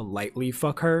like politely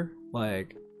fuck her,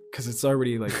 like, because it's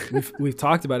already like we've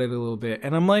talked about it a little bit,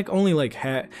 and I'm like only like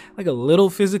a little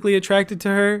physically attracted to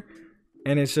her,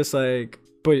 and it's just like,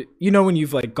 but you know when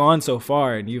you've like gone so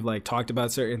far and you've like talked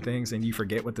about certain things and you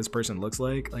forget what this person looks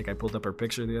like. Like I pulled up her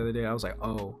picture the other day, I was like,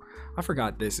 oh, I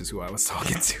forgot this is who I was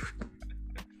talking to.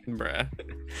 Bruh.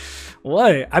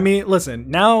 What? I mean, listen,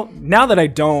 now that I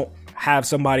don't have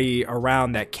somebody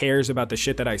around that cares about the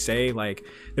shit that I say, like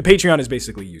the Patreon is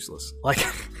basically useless. Like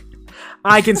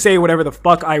I can say whatever the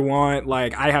fuck I want.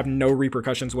 Like, I have no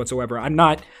repercussions whatsoever. I'm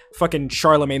not fucking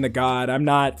Charlemagne the God. I'm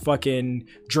not fucking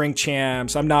Drink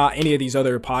Champs. I'm not any of these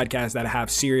other podcasts that have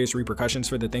serious repercussions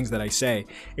for the things that I say.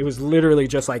 It was literally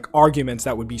just like arguments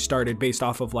that would be started based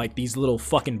off of like these little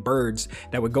fucking birds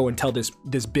that would go and tell this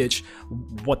bitch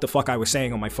what the fuck I was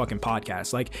saying on my fucking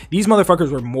podcast. Like, these motherfuckers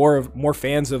were more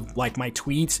fans of like my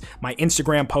tweets, my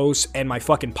Instagram posts, and my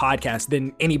fucking podcast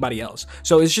than anybody else.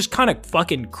 So it's just kind of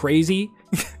fucking crazy.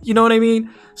 You know what I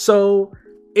mean? So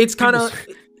it's kind of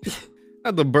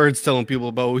not the birds telling people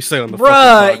about what we say on the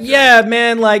bruh, yeah,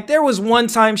 man. Like, there was one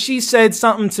time she said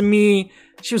something to me.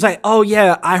 She was like, oh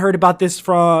yeah, I heard about this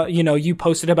from, you know, you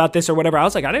posted about this or whatever. I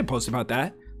was like, I didn't post about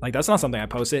that. Like, that's not something I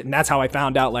posted. And that's how I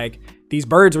found out, like, these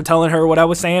birds were telling her what I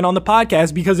was saying on the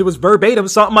podcast because it was verbatim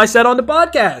something I said on the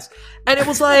podcast. And it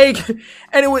was like, and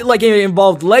it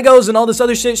involved Legos and all this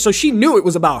other shit. So she knew it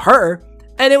was about her.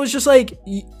 And it was just like,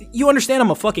 you understand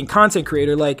I'm a fucking content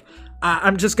creator. Like,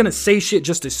 I'm just gonna say shit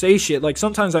just to say shit. Like,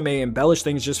 sometimes I may embellish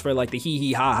things just for like the hee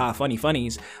hee ha ha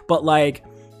funnies. But like,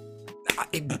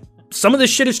 some of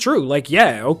this shit is true. Like,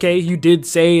 yeah, okay, you did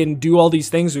say and do all these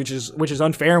things, which is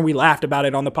unfair, and we laughed about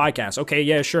it on the podcast. Okay,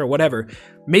 yeah, sure, whatever.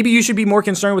 Maybe you should be more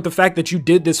concerned with the fact that you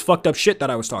did this fucked up shit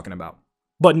that I was talking about.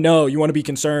 But no, you want to be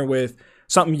concerned with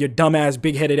something your dumbass,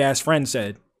 big-headed ass friend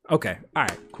said. Okay, all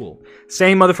right, cool.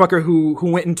 Same motherfucker who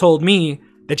went and told me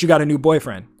that you got a new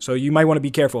boyfriend. So you might want to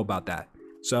be careful about that.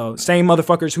 So same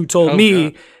motherfuckers who told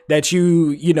me that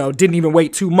you know, didn't even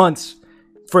wait 2 months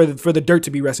for the dirt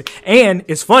to be rested. And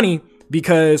it's funny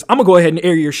because I'm gonna go ahead and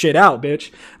air your shit out,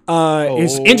 bitch.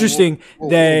 It's interesting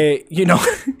that, you know,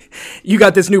 you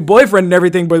got this new boyfriend and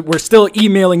everything, but we're still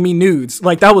emailing me nudes.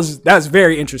 Like, that's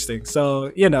very interesting.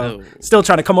 So, you know, still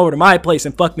trying to come over to my place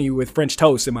and fuck me with French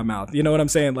toast in my mouth. You know what I'm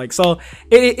saying? Like, so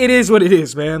it is what it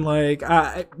is, man. Like,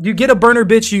 you get a burner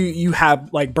bitch, you have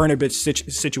like burner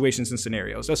bitch situations and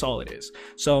scenarios. That's all it is.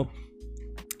 So,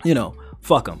 you know,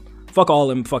 fuck them. Fuck all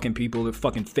them fucking people, the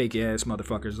fucking fake ass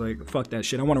motherfuckers. Like, fuck that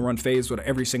shit. I want to run phase with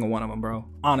every single one of them, bro.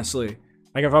 Honestly.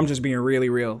 Like, if I'm just being really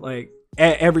real, like,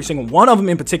 every single one of them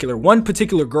in particular, one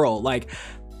particular girl, like,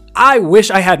 I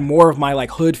wish I had more of my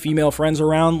like hood female friends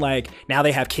around. Like, now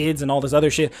they have kids and all this other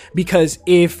shit. Because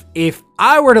if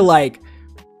I were to like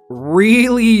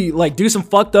really like do some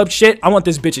fucked up shit, I want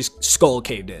this bitch's skull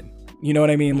caved in. You know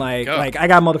what I mean? Like I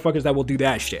got motherfuckers that will do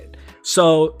that shit.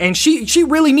 So, and she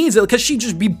really needs it because she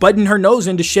just be butting her nose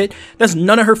into shit that's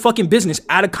none of her fucking business.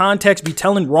 Out of context, be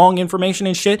telling wrong information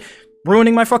and shit,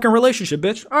 ruining my fucking relationship,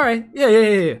 bitch. All right,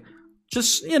 yeah.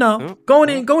 Just, you know, go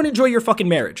and enjoy your fucking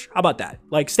marriage. How about that?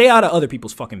 Like, stay out of other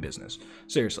people's fucking business.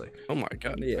 Seriously. Oh my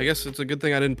god. Yeah. I guess it's a good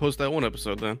thing I didn't post that one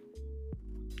episode then.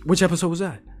 Which episode was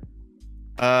that?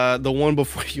 The one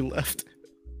before you left.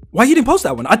 Why you didn't post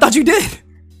that one? I thought you did.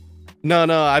 No,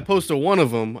 I posted one of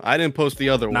them. I didn't post the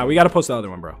other one. Nah, we gotta post the other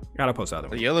one, bro. Gotta post the other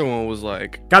one. The other one was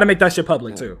like... Gotta make that shit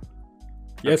public, too.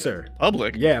 Yes, sir.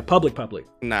 Public? Yeah, public.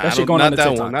 Nah, that shit going on the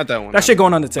TikTok. Not that one. That shit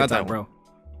going on the TikTok, bro.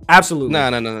 Absolutely. Nah,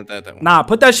 not that one. Nah,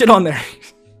 put that shit on there.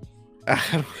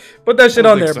 Put that shit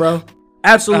on there, bro.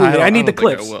 Absolutely. I need the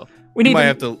clips. We need. You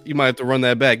might have to run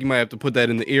that back. You might have to put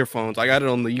that in the earphones. I got it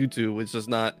on the YouTube. It's just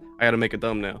not. I got to make a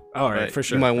thumbnail. All right, for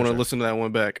sure. You might want to listen to that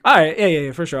one back. All right,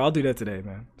 yeah, for sure. I'll do that today,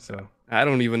 man. So I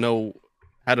don't even know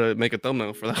how to make a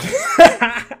thumbnail for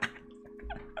that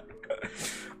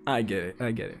one. I get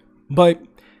it. But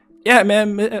yeah,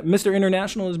 man, Mr.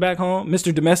 International is back home.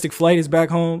 Mr. Domestic Flight is back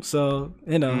home. So,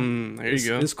 you know, there you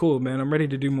go. It's cool, man. I'm ready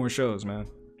to do more shows, man.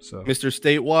 So Mr.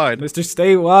 Statewide. Mr.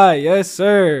 Statewide, yes,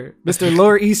 sir. Mr.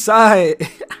 Lower East Side.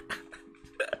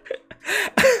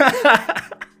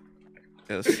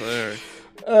 Yes, sir.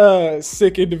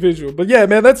 Sick individual. But yeah,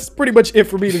 man, that's pretty much it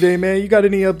for me today, man. You got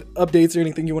any updates or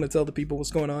anything you want to tell the people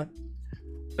what's going on?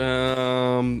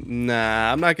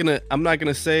 Nah, I'm not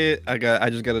gonna say it. I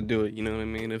just gotta do it. You know what I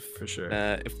mean? For sure.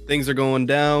 If things are going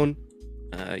down,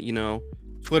 you know,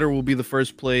 Twitter will be the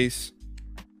first place.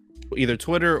 Either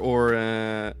Twitter or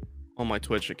on my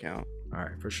Twitch account. All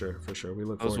right, for sure. We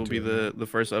look forward to it. Those will be the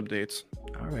first updates.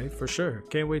 All right, for sure.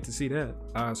 Can't wait to see that.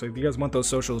 So if you guys want those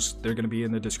socials, they're going to be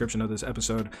in the description of this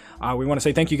episode. We want to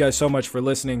say thank you guys so much for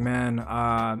listening, man.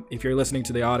 If you're listening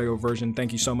to the audio version,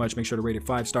 thank you so much. Make sure to rate it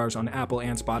 5 stars on Apple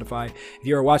and Spotify. If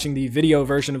you are watching the video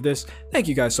version of this, thank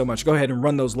you guys so much. Go ahead and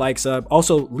run those likes up.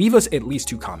 Also, leave us at least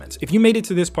 2 comments. If you made it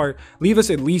to this part, leave us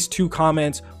at least 2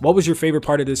 comments. What was your favorite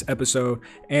part of this episode?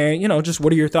 And, you know, just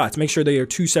what are your thoughts? Make sure they are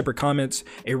 2 separate comments.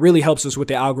 It really helps us with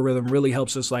the algorithm, really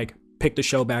helps us like pick the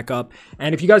show back up.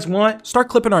 And if you guys want, start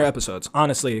clipping our episodes.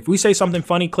 Honestly, if we say something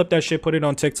funny, clip that shit, put it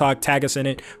on TikTok, tag us in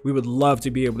it. We would love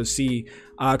to be able to see,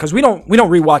 because we don't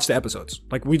rewatch the episodes.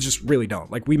 Like, we just really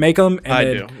don't. Like, we make them. And I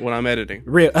then, do when I'm editing.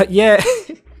 Yeah.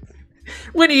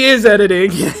 When he is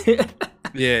editing.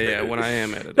 Yeah, when I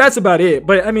am editing. That's about it.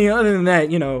 But I mean, other than that,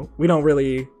 we don't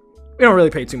really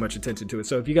pay too much attention to it.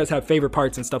 So if you guys have favorite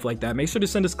parts and stuff like that, make sure to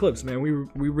send us clips, man. We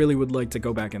really would like to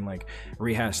go back and like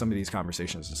rehash some of these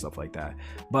conversations and stuff like that.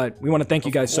 But we want to thank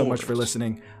you guys so much for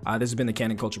listening. This has been the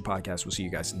Canon Culture Podcast. We'll see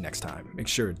you guys next time. Make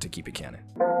sure to keep it canon.